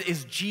reward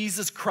is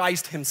Jesus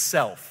Christ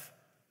himself.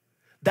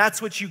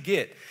 That's what you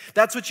get.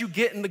 That's what you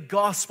get in the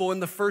gospel in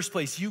the first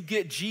place. You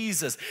get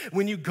Jesus.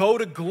 When you go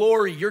to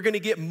glory, you're going to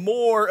get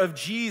more of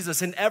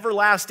Jesus, an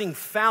everlasting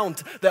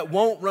fount that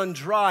won't run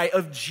dry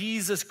of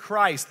Jesus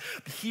Christ.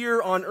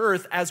 Here on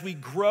earth, as we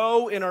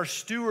grow in our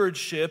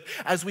stewardship,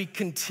 as we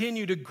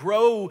continue to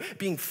grow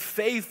being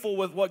faithful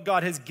with what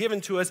God has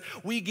given to us,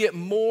 we get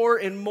more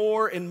and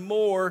more and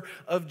more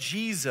of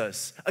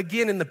Jesus.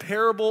 Again, in the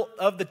parable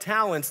of the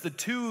talents, the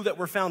 2 that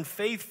were found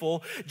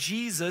faithful,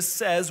 Jesus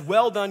says,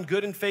 well done,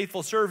 good and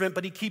faithful servant,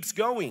 but he keeps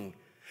going.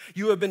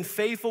 You have been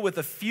faithful with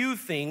a few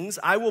things.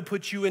 I will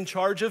put you in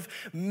charge of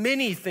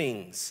many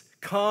things.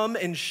 Come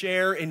and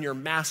share in your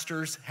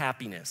master's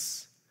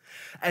happiness.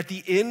 At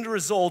the end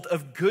result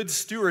of good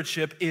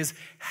stewardship is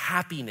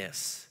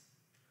happiness.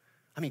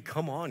 I mean,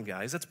 come on,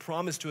 guys. That's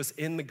promised to us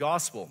in the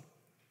gospel.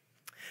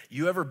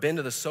 You ever been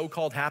to the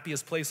so-called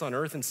happiest place on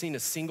earth and seen a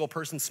single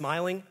person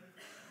smiling?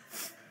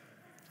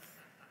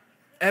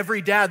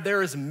 Every dad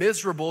there is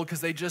miserable because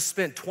they just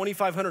spent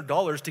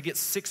 $2,500 to get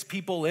 6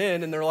 people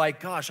in, and they're like,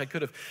 gosh, I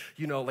could have,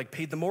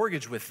 paid the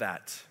mortgage with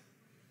that.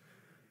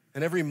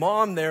 And every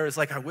mom there is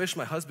like, I wish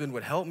my husband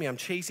would help me. I'm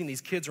chasing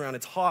these kids around.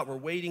 It's hot. We're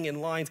waiting in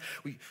lines.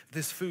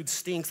 This food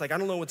stinks. Like, I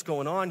don't know what's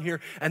going on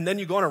here. And then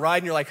you go on a ride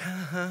and you're like,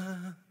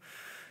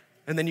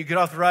 and then you get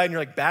off the ride and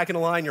you're like back in the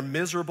line. You're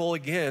miserable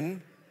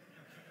again.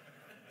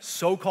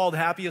 So-called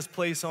happiest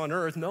place on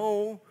earth.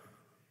 No,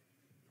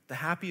 the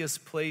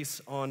happiest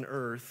place on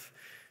earth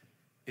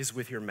is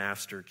with your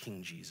master,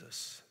 King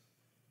Jesus.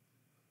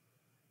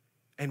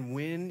 And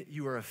when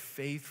you are a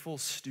faithful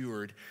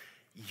steward,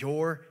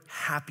 your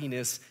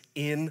happiness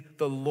in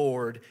the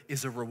Lord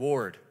is a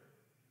reward,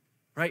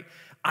 right?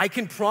 I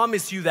can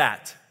promise you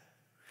that.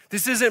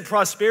 This isn't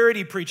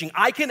prosperity preaching.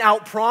 I can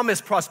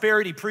outpromise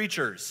prosperity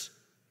preachers.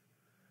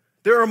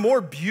 There are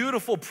more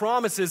beautiful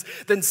promises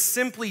than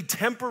simply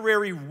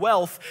temporary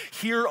wealth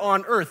here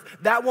on earth.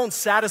 That won't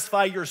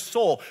satisfy your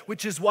soul,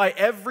 which is why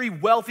every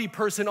wealthy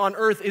person on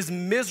earth is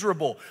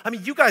miserable. I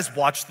mean, you guys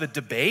watched the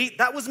debate.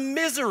 That was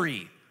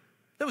misery.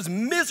 That was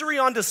misery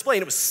on display,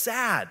 and it was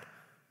sad.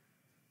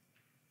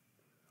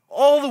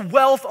 All the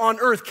wealth on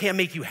earth can't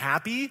make you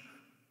happy.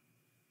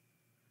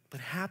 But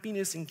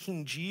happiness in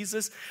King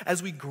Jesus,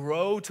 as we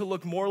grow to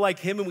look more like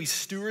him and we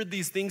steward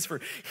these things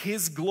for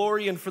his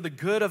glory and for the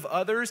good of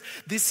others,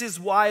 this is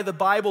why the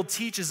Bible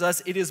teaches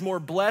us it is more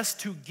blessed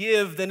to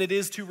give than it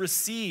is to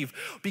receive,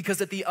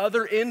 because at the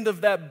other end of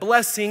that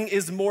blessing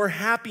is more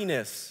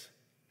happiness.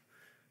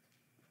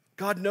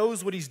 God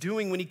knows what he's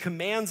doing when he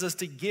commands us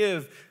to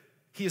give.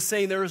 He is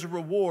saying there is a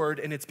reward,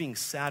 and it's being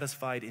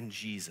satisfied in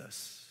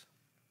Jesus.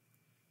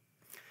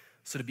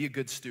 So to be a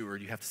good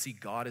steward, you have to see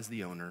God as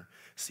the owner,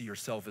 see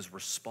yourself as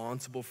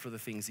responsible for the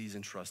things he's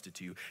entrusted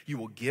to you. You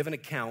will give an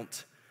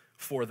account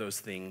for those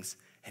things,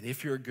 and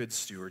if you're a good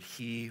steward,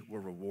 he will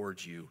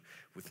reward you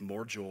with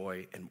more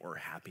joy and more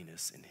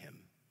happiness in him.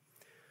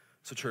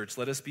 So church,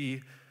 let us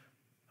be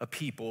a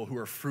people who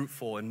are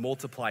fruitful and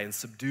multiply and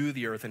subdue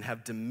the earth and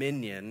have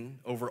dominion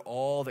over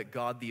all that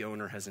God the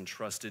owner has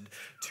entrusted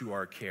to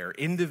our care.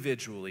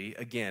 Individually,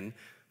 again,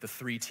 the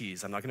 3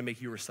 T's. I'm not gonna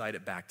make you recite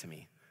it back to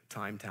me.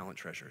 Time, talent,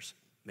 treasures.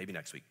 Maybe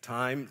next week.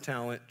 Time,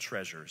 talent,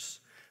 treasures.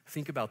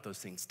 Think about those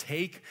things.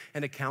 Take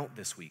an account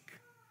this week.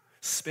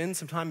 Spend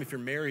some time, if you're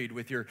married,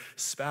 with your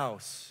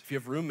spouse. If you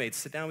have roommates,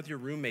 sit down with your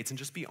roommates and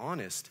just be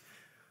honest.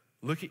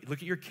 Look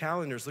at your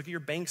calendars. Look at your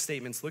bank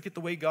statements. Look at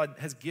the way God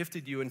has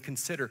gifted you and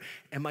consider,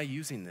 am I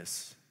using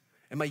this?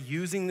 Am I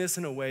using this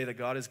in a way that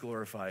God is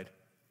glorified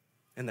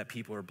and that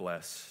people are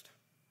blessed?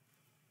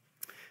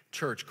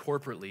 Church,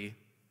 corporately,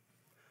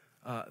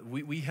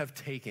 we have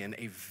taken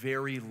a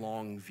very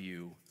long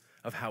view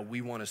of how we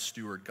want to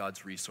steward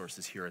God's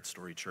resources here at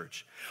Story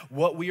Church.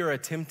 What we are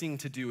attempting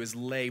to do is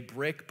lay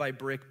brick by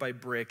brick by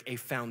brick a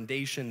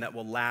foundation that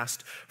will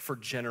last for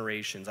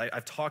generations.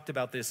 I've talked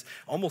about this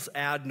almost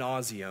ad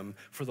nauseum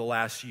for the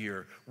last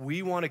year.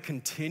 We want to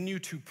continue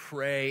to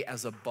pray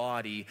as a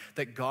body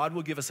that God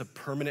will give us a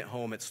permanent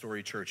home at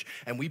Story Church,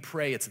 and we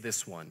pray it's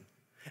this one.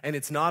 And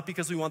it's not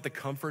because we want the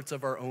comforts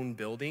of our own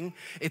building.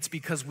 It's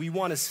because we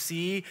want to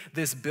see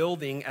this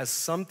building as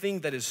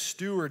something that is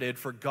stewarded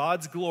for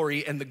God's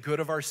glory and the good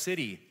of our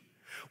city.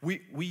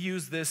 We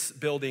use this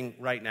building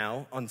right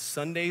now on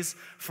Sundays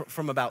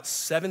from about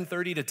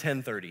 7:30 to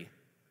 10:30.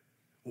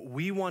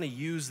 We want to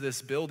use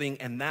this building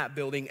and that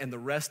building and the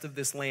rest of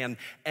this land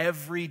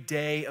every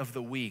day of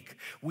the week.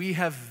 We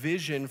have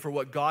vision for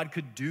what God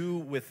could do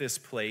with this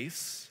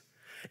place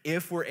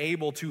if we're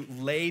able to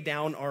lay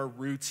down our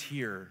roots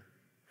here.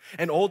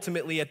 And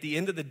ultimately, at the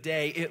end of the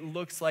day, it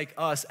looks like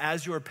us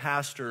as your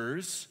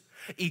pastors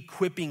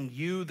equipping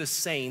you, the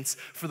saints,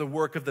 for the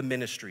work of the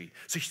ministry.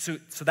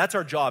 So that's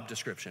our job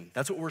description.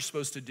 That's what we're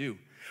supposed to do.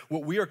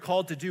 What we are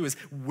called to do is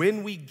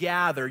when we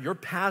gather, your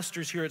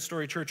pastors here at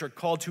Story Church are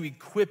called to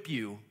equip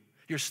you.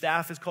 Your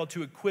staff is called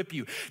to equip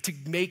you, to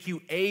make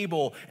you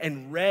able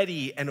and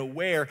ready and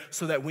aware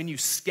so that when you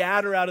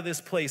scatter out of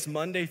this place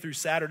Monday through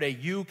Saturday,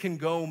 you can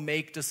go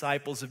make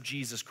disciples of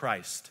Jesus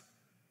Christ.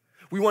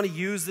 We want to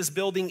use this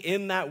building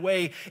in that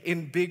way,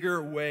 in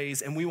bigger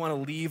ways, and we want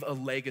to leave a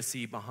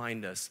legacy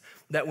behind us.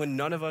 That when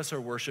none of us are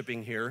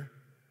worshiping here,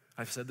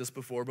 I've said this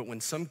before, but when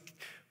some,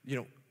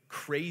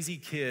 crazy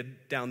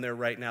kid down there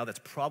right now that's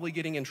probably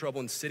getting in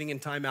trouble and sitting in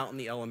timeout in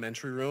the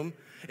elementary room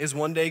is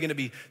one day going to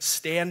be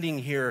standing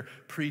here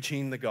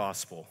preaching the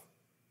gospel.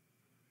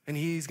 And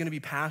he's going to be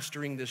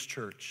pastoring this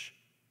church.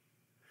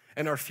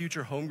 And our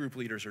future home group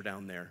leaders are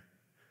down there.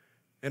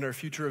 And our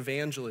future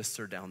evangelists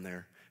are down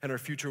there. And our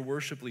future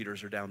worship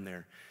leaders are down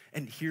there.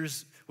 And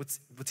here's what's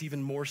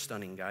even more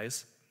stunning,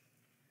 guys.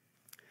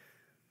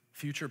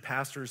 Future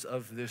pastors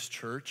of this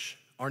church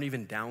aren't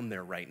even down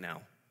there right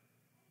now.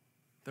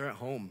 They're at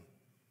home.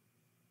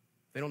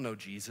 They don't know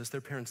Jesus.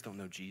 Their parents don't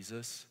know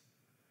Jesus.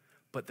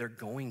 But they're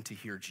going to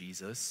hear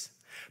Jesus.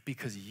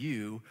 because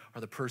you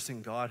are the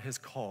person God has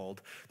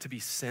called to be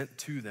sent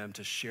to them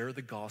to share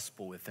the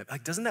gospel with them.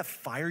 Like, doesn't that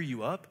fire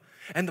you up?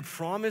 And the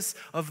promise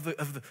of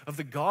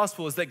the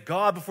gospel is that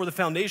God, before the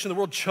foundation of the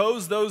world,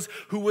 chose those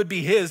who would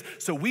be his.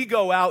 So we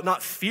go out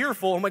not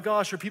fearful, oh my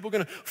gosh, are people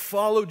going to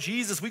follow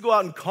Jesus? We go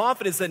out in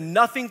confidence that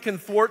nothing can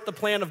thwart the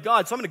plan of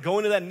God. So I'm going to go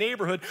into that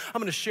neighborhood,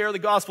 I'm going to share the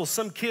gospel.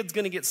 Some kid's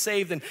going to get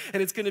saved, and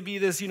it's going to be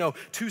this,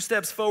 2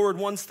 steps forward,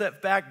 1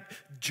 step back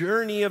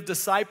journey of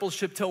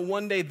discipleship till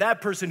one day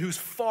that person who's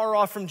far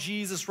off from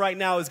Jesus right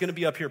now is going to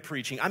be up here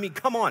preaching. I mean,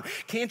 come on.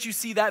 Can't you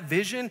see that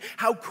vision?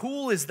 How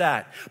cool is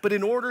that? But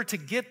in order to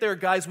get there,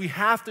 guys, we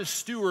have to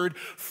steward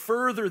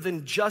further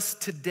than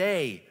just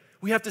today.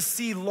 We have to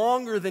see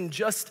longer than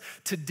just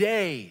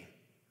today.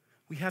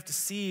 We have to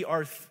see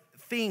our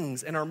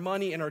things and our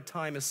money and our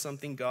time as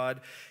something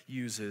God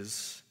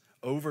uses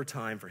over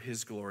time for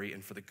his glory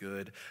and for the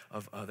good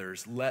of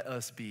others. Let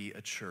us be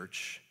a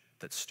church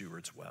that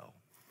stewards well.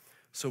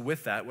 So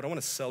with that, what I want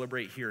to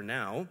celebrate here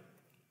now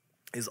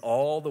is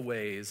all the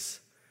ways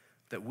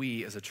that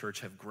we as a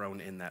church have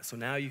grown in that. So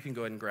now you can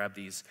go ahead and grab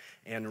these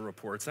annual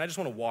reports. And I just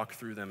want to walk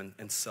through them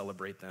and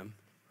celebrate them.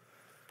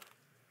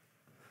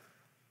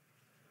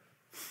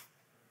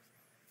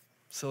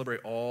 Celebrate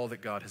all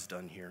that God has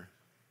done here.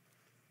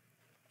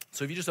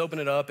 So if you just open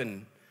it up,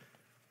 and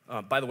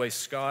by the way,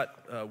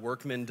 Scott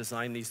Workman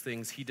designed these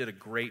things. He did a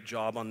great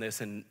job on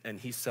this, and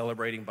he's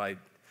celebrating by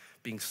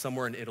being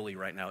somewhere in Italy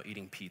right now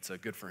eating pizza.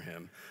 Good for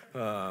him.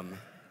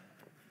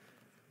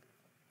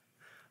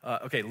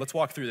 Okay, let's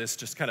walk through this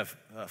just kind of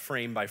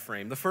frame by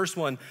frame. The first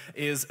one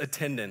is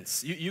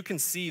attendance. You can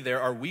see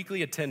there our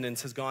weekly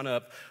attendance has gone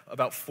up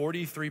about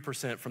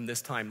 43% from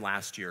this time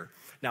last year.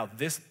 Now,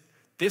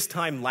 this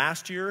time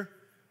last year,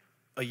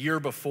 a year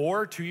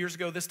before, 2 years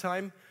ago this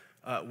time,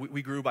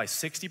 we grew by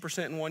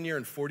 60% in 1 year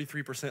and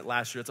 43%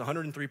 last year. It's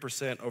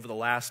 103% over the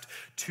last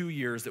 2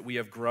 years that we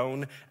have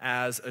grown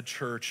as a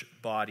church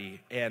body.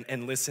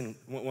 And listen,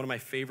 one of my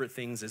favorite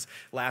things is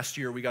last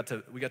year we got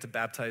to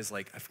baptize,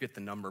 like, I forget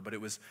the number, but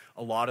it was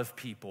a lot of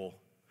people.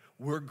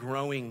 We're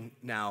growing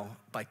now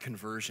by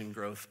conversion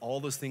growth. All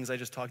those things I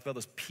just talked about,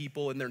 those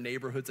people in their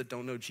neighborhoods that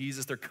don't know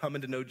Jesus, they're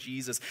coming to know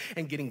Jesus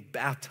and getting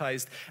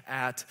baptized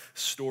at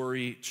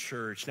Story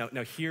Church. Now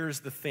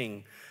here's the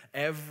thing.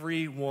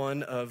 Every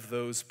one of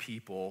those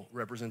people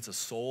represents a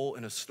soul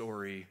and a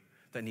story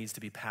that needs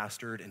to be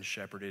pastored and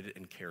shepherded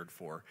and cared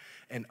for.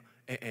 And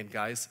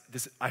guys,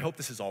 I hope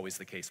this is always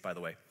the case, by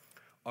the way.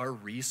 Our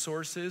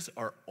resources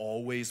are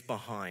always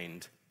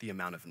behind the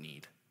amount of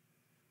need.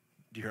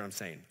 Do you hear what I'm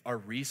saying? Our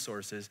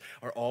resources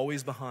are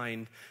always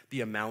behind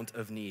the amount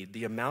of need,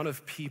 the amount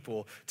of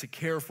people to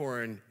care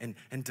for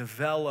and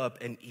develop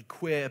and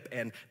equip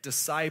and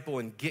disciple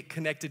and get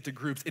connected to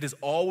groups. It is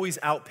always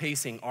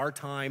outpacing our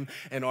time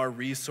and our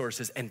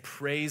resources, and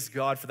praise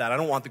God for that. I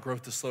don't want the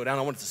growth to slow down.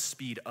 I want it to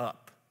speed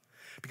up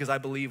because I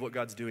believe what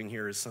God's doing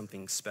here is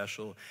something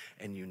special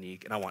and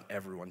unique, and I want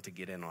everyone to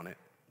get in on it.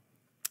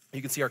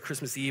 You can see our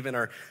Christmas Eve and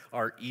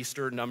our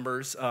Easter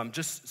numbers,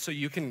 just so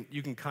you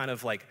can kind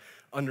of like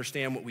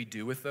understand what we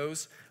do with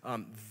those.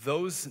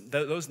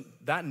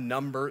 That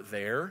number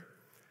there,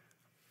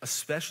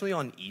 especially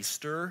on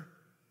Easter,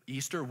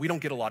 we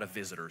don't get a lot of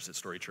visitors at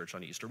Story Church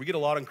on Easter. We get a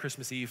lot on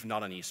Christmas Eve,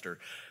 not on Easter.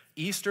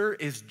 Easter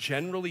is,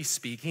 generally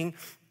speaking,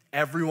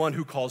 everyone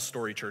who calls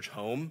Story Church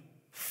home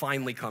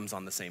finally comes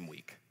on the same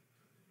week.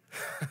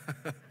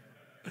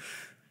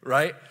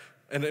 Right?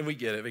 And then we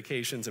get it,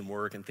 vacations and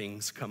work and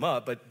things come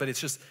up, but it's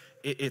just,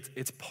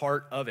 it's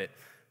part of it.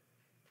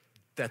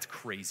 That's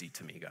crazy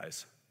to me,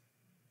 guys.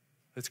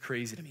 That's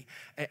crazy to me.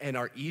 And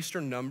our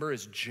Easter number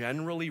is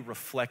generally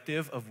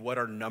reflective of what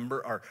our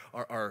number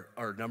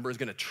is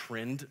going to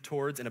trend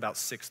towards in about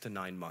 6 to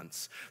 9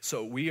 months.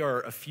 So we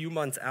are a few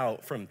months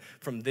out from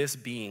this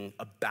being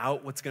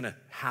about what's going to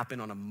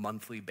happen on a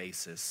monthly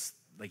basis.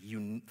 Like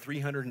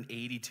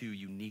 382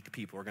 unique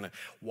people are going to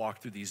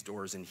walk through these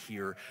doors and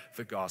hear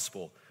the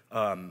gospel.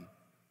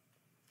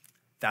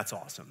 That's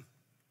awesome.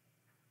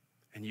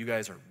 And you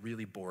guys are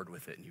really bored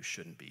with it, and you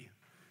shouldn't be,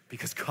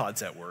 because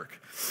God's at work.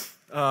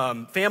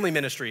 Family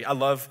ministry. I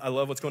love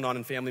what's going on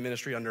in family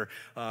ministry under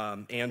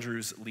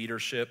Andrew's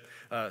leadership.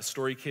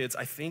 Story Kids,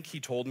 I think he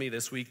told me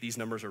this week these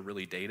numbers are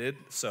really dated,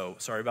 so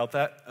sorry about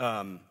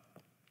that.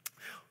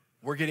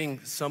 We're getting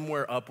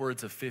somewhere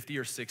upwards of 50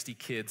 or 60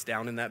 kids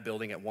down in that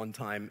building at one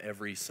time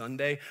every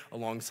Sunday,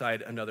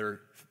 alongside another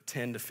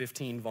 10 to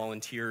 15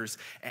 volunteers,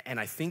 and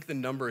I think the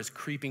number is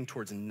creeping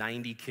towards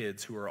 90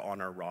 kids who are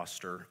on our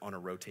roster on a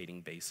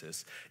rotating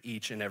basis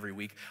each and every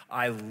week.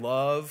 I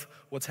love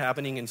what's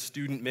happening in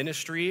student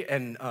ministry,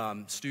 and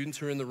students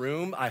who are in the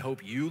room, I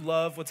hope you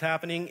love what's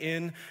happening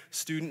in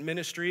student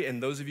ministry,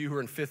 and those of you who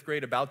are in 5th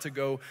grade about to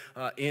go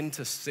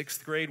into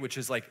 6th grade, which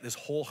is like this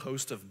whole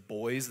host of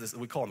boys,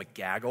 we call them a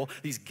gaggle,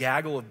 these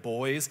gaggle of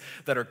boys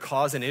that are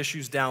causing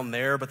issues down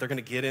there, but they're going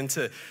to get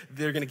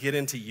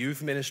into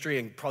youth ministry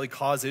and probably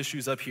cause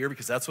issues up here,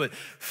 because that's what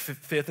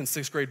 5th and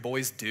 6th grade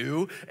boys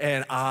do,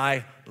 and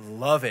I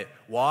love it.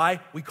 Why?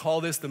 We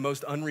call this the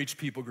most unreached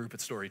people group at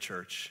Story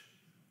Church.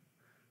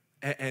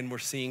 And we're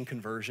seeing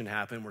conversion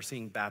happen. We're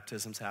seeing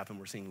baptisms happen.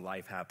 We're seeing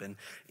life happen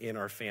in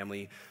our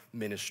family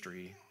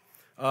ministry.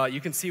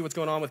 You can see what's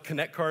going on with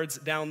Connect cards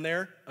down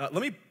there. Let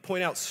me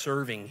point out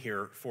serving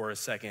here for a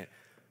second.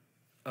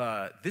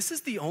 This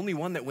is the only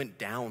one that went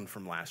down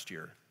from last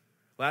year.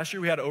 Last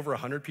year we had over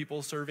 100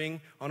 people serving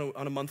on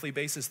a monthly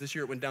basis. This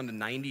year it went down to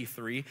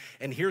 93.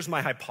 And here's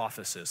my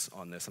hypothesis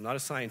on this. I'm not a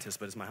scientist,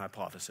 but it's my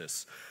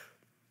hypothesis.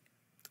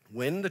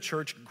 When the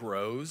church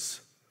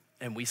grows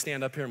and we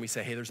stand up here and we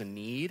say, hey, there's a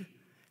need,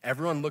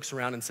 everyone looks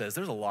around and says,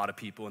 there's a lot of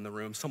people in the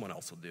room, someone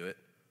else will do it.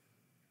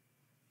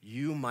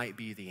 You might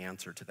be the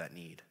answer to that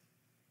need.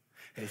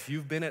 And if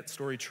you've been at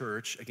Story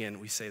Church, again,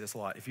 we say this a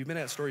lot, if you've been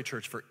at Story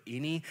Church for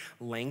any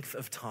length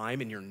of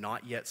time and you're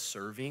not yet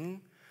serving,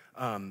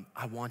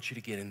 I want you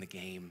to get in the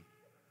game.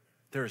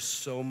 There is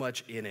so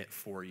much in it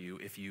for you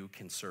if you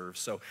can serve.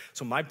 So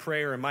my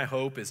prayer and my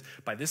hope is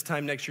by this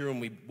time next year when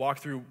we walk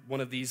through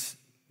one of these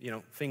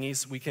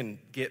thingies, we can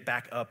get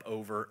back up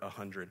over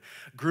 100.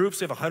 Groups,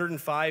 we have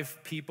 105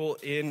 people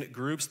in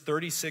groups,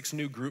 36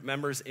 new group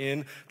members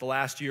in the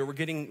last year. We're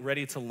getting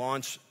ready to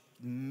launch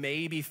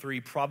maybe 3,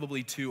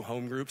 probably 2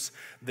 home groups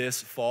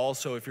this fall.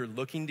 So if you're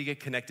looking to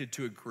get connected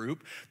to a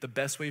group, the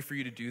best way for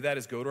you to do that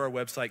is go to our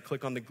website,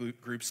 click on the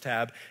groups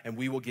tab, and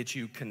we will get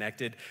you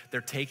connected.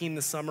 They're taking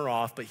the summer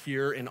off, but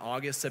here in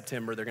August,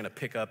 September, they're gonna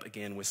pick up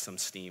again with some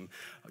steam.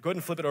 Go ahead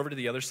and flip it over to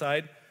the other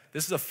side.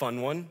 This is a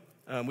fun one.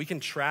 We can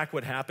track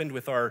what happened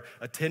with our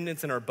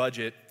attendance and our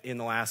budget in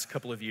the last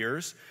couple of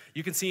years.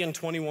 You can see in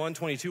 21,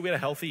 22, we had a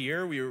healthy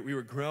year. We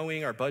were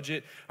growing our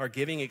budget. Our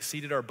giving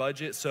exceeded our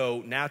budget.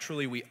 So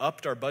naturally, we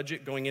upped our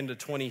budget going into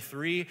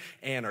 23,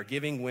 and our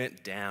giving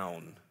went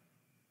down.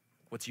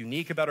 What's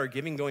unique about our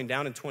giving going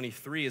down in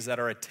 23 is that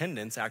our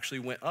attendance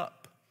actually went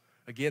up.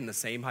 Again, the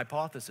same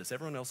hypothesis.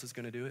 Everyone else is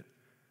going to do it.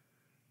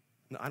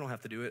 No, I don't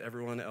have to do it.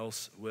 Everyone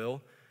else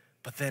will.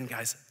 But then,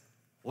 guys,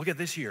 look at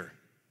this year.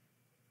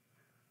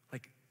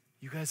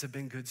 You guys have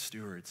been good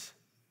stewards.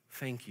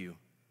 Thank you.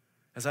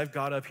 As I've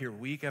got up here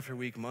week after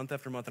week, month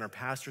after month, and our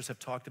pastors have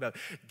talked about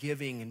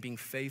giving and being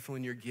faithful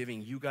in your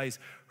giving, you guys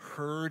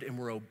heard and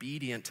were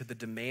obedient to the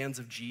demands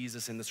of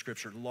Jesus in the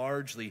scripture.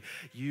 Largely,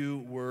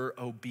 you were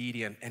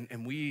obedient.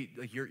 And we,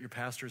 like your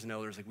pastors and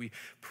elders, we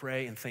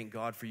pray and thank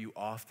God for you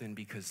often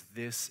because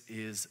this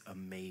is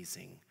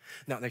amazing.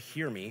 Now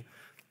hear me.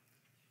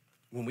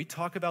 When we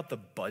talk about the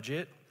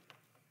budget,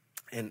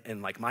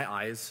 and my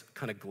eyes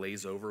kind of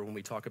glaze over when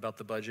we talk about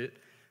the budget.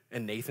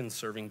 And Nathan's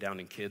serving down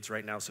in kids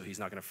right now, so he's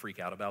not gonna freak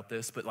out about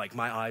this. But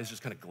my eyes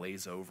just kind of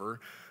glaze over.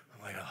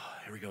 I'm like, oh,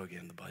 here we go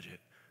again, the budget.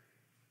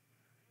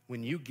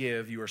 When you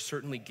give, you are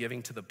certainly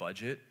giving to the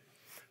budget.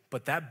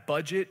 But that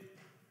budget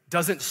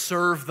doesn't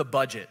serve the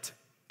budget.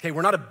 Okay,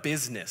 we're not a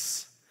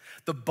business.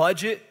 The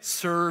budget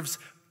serves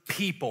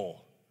people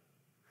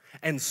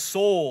and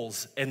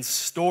souls and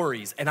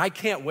stories. And I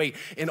can't wait.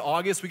 In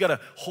August, we got a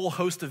whole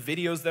host of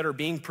videos that are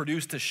being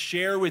produced to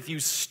share with you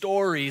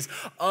stories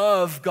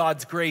of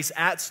God's grace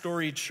at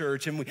Story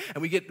Church. And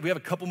we have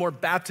a couple more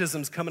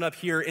baptisms coming up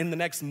here in the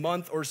next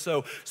month or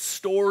so.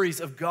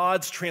 Stories of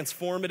God's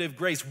transformative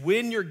grace.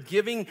 When you're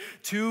giving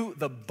to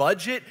the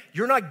budget,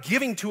 you're not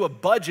giving to a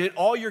budget.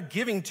 All you're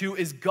giving to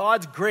is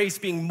God's grace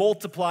being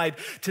multiplied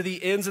to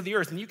the ends of the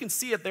earth. And you can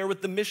see it there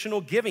with the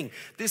missional giving.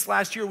 This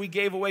last year, we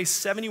gave away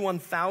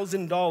 $71,000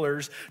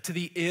 to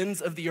the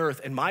ends of the earth.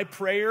 And my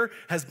prayer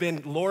has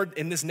been, Lord,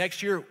 in this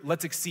next year,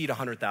 let's exceed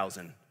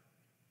 100,000.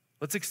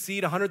 Let's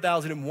exceed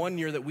 100,000 in one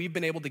year that we've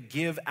been able to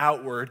give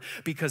outward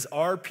because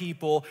our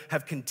people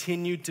have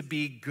continued to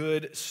be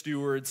good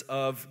stewards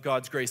of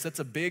God's grace. That's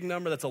a big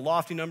number. That's a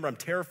lofty number. I'm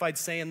terrified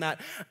saying that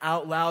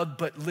out loud,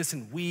 but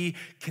listen, we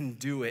can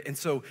do it. And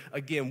so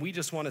again, we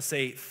just want to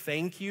say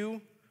thank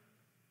you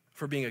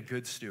for being a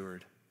good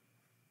steward.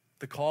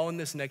 The call in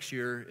this next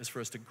year is for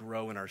us to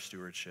grow in our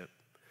stewardship,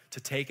 to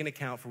take an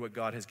account for what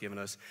God has given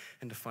us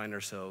and to find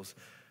ourselves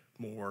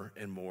more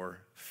and more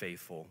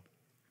faithful.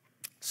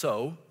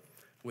 So,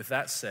 with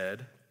that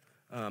said,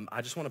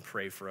 I just want to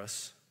pray for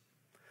us.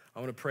 I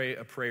want to pray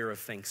a prayer of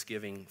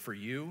thanksgiving for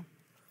you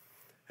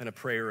and a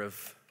prayer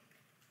of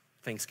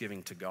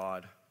thanksgiving to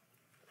God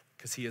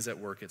because he is at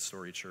work at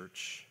Story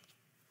Church.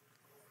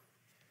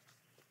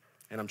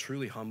 And I'm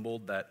truly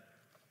humbled that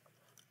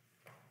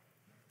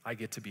I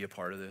get to be a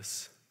part of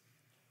this.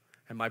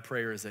 And my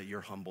prayer is that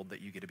you're humbled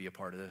that you get to be a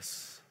part of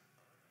this.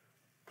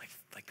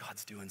 Like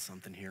God's doing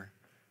something here.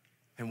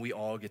 And we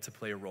all get to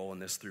play a role in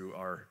this through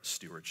our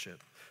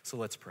stewardship. So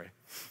let's pray.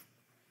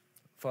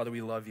 Father, we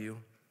love you.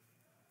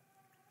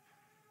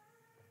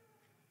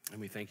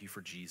 And we thank you for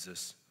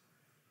Jesus.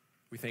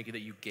 We thank you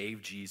that you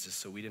gave Jesus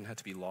so we didn't have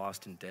to be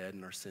lost and dead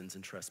in our sins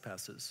and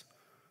trespasses.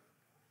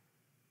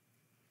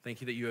 Thank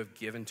you that you have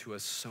given to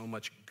us so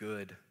much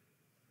good.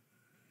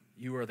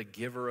 You are the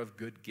giver of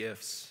good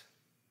gifts.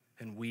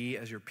 And we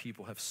as your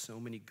people have so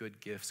many good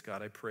gifts.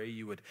 God, I pray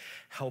you would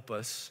help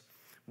us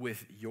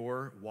with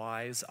your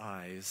wise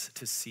eyes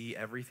to see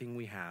everything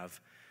we have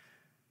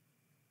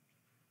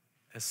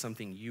as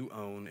something you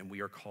own and we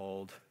are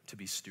called to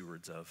be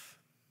stewards of.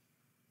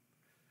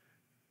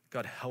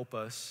 God, help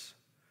us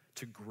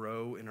to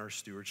grow in our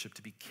stewardship,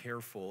 to be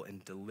careful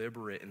and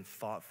deliberate and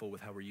thoughtful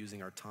with how we're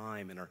using our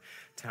time and our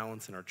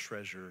talents and our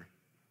treasure.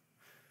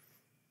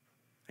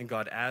 And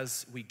God,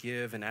 as we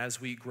give and as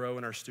we grow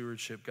in our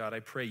stewardship, God, I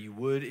pray you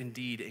would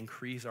indeed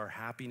increase our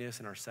happiness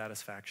and our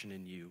satisfaction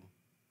in you.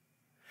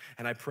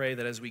 And I pray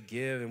that as we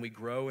give and we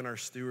grow in our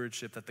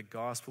stewardship, that the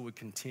gospel would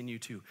continue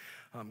to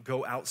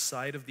go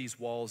outside of these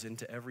walls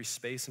into every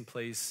space and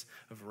place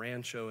of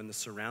Rancho and the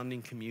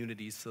surrounding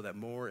communities so that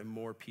more and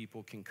more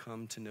people can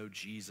come to know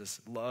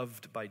Jesus,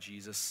 loved by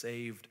Jesus,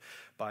 saved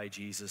by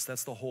Jesus.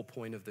 That's the whole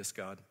point of this,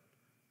 God.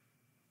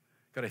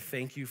 God, I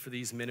thank you for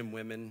these men and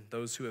women,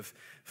 those who have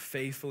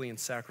faithfully and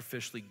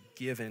sacrificially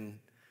given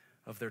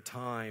of their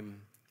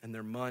time and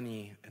their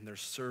money and their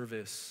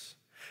service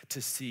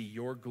to see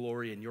your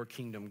glory and your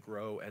kingdom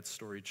grow at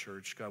Story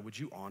Church. God, would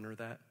you honor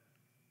that?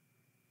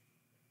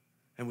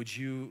 And would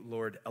you,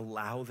 Lord,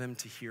 allow them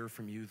to hear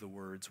from you the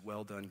words,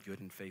 well done,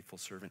 good and faithful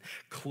servant,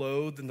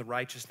 clothed in the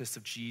righteousness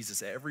of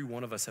Jesus. Every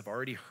one of us have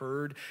already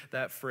heard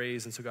that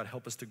phrase, and so God,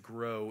 help us to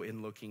grow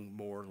in looking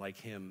more like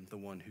him, the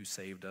one who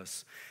saved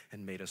us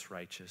and made us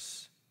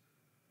righteous.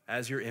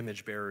 As your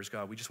image bearers,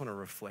 God, we just want to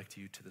reflect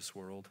you to this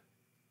world.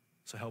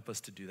 So help us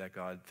to do that,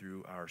 God,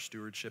 through our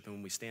stewardship. And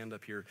when we stand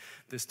up here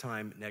this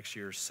time next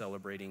year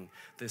celebrating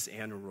this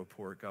annual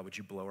report, God, would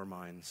you blow our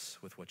minds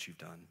with what you've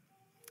done?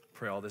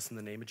 Pray all this in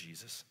the name of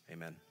Jesus.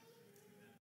 Amen.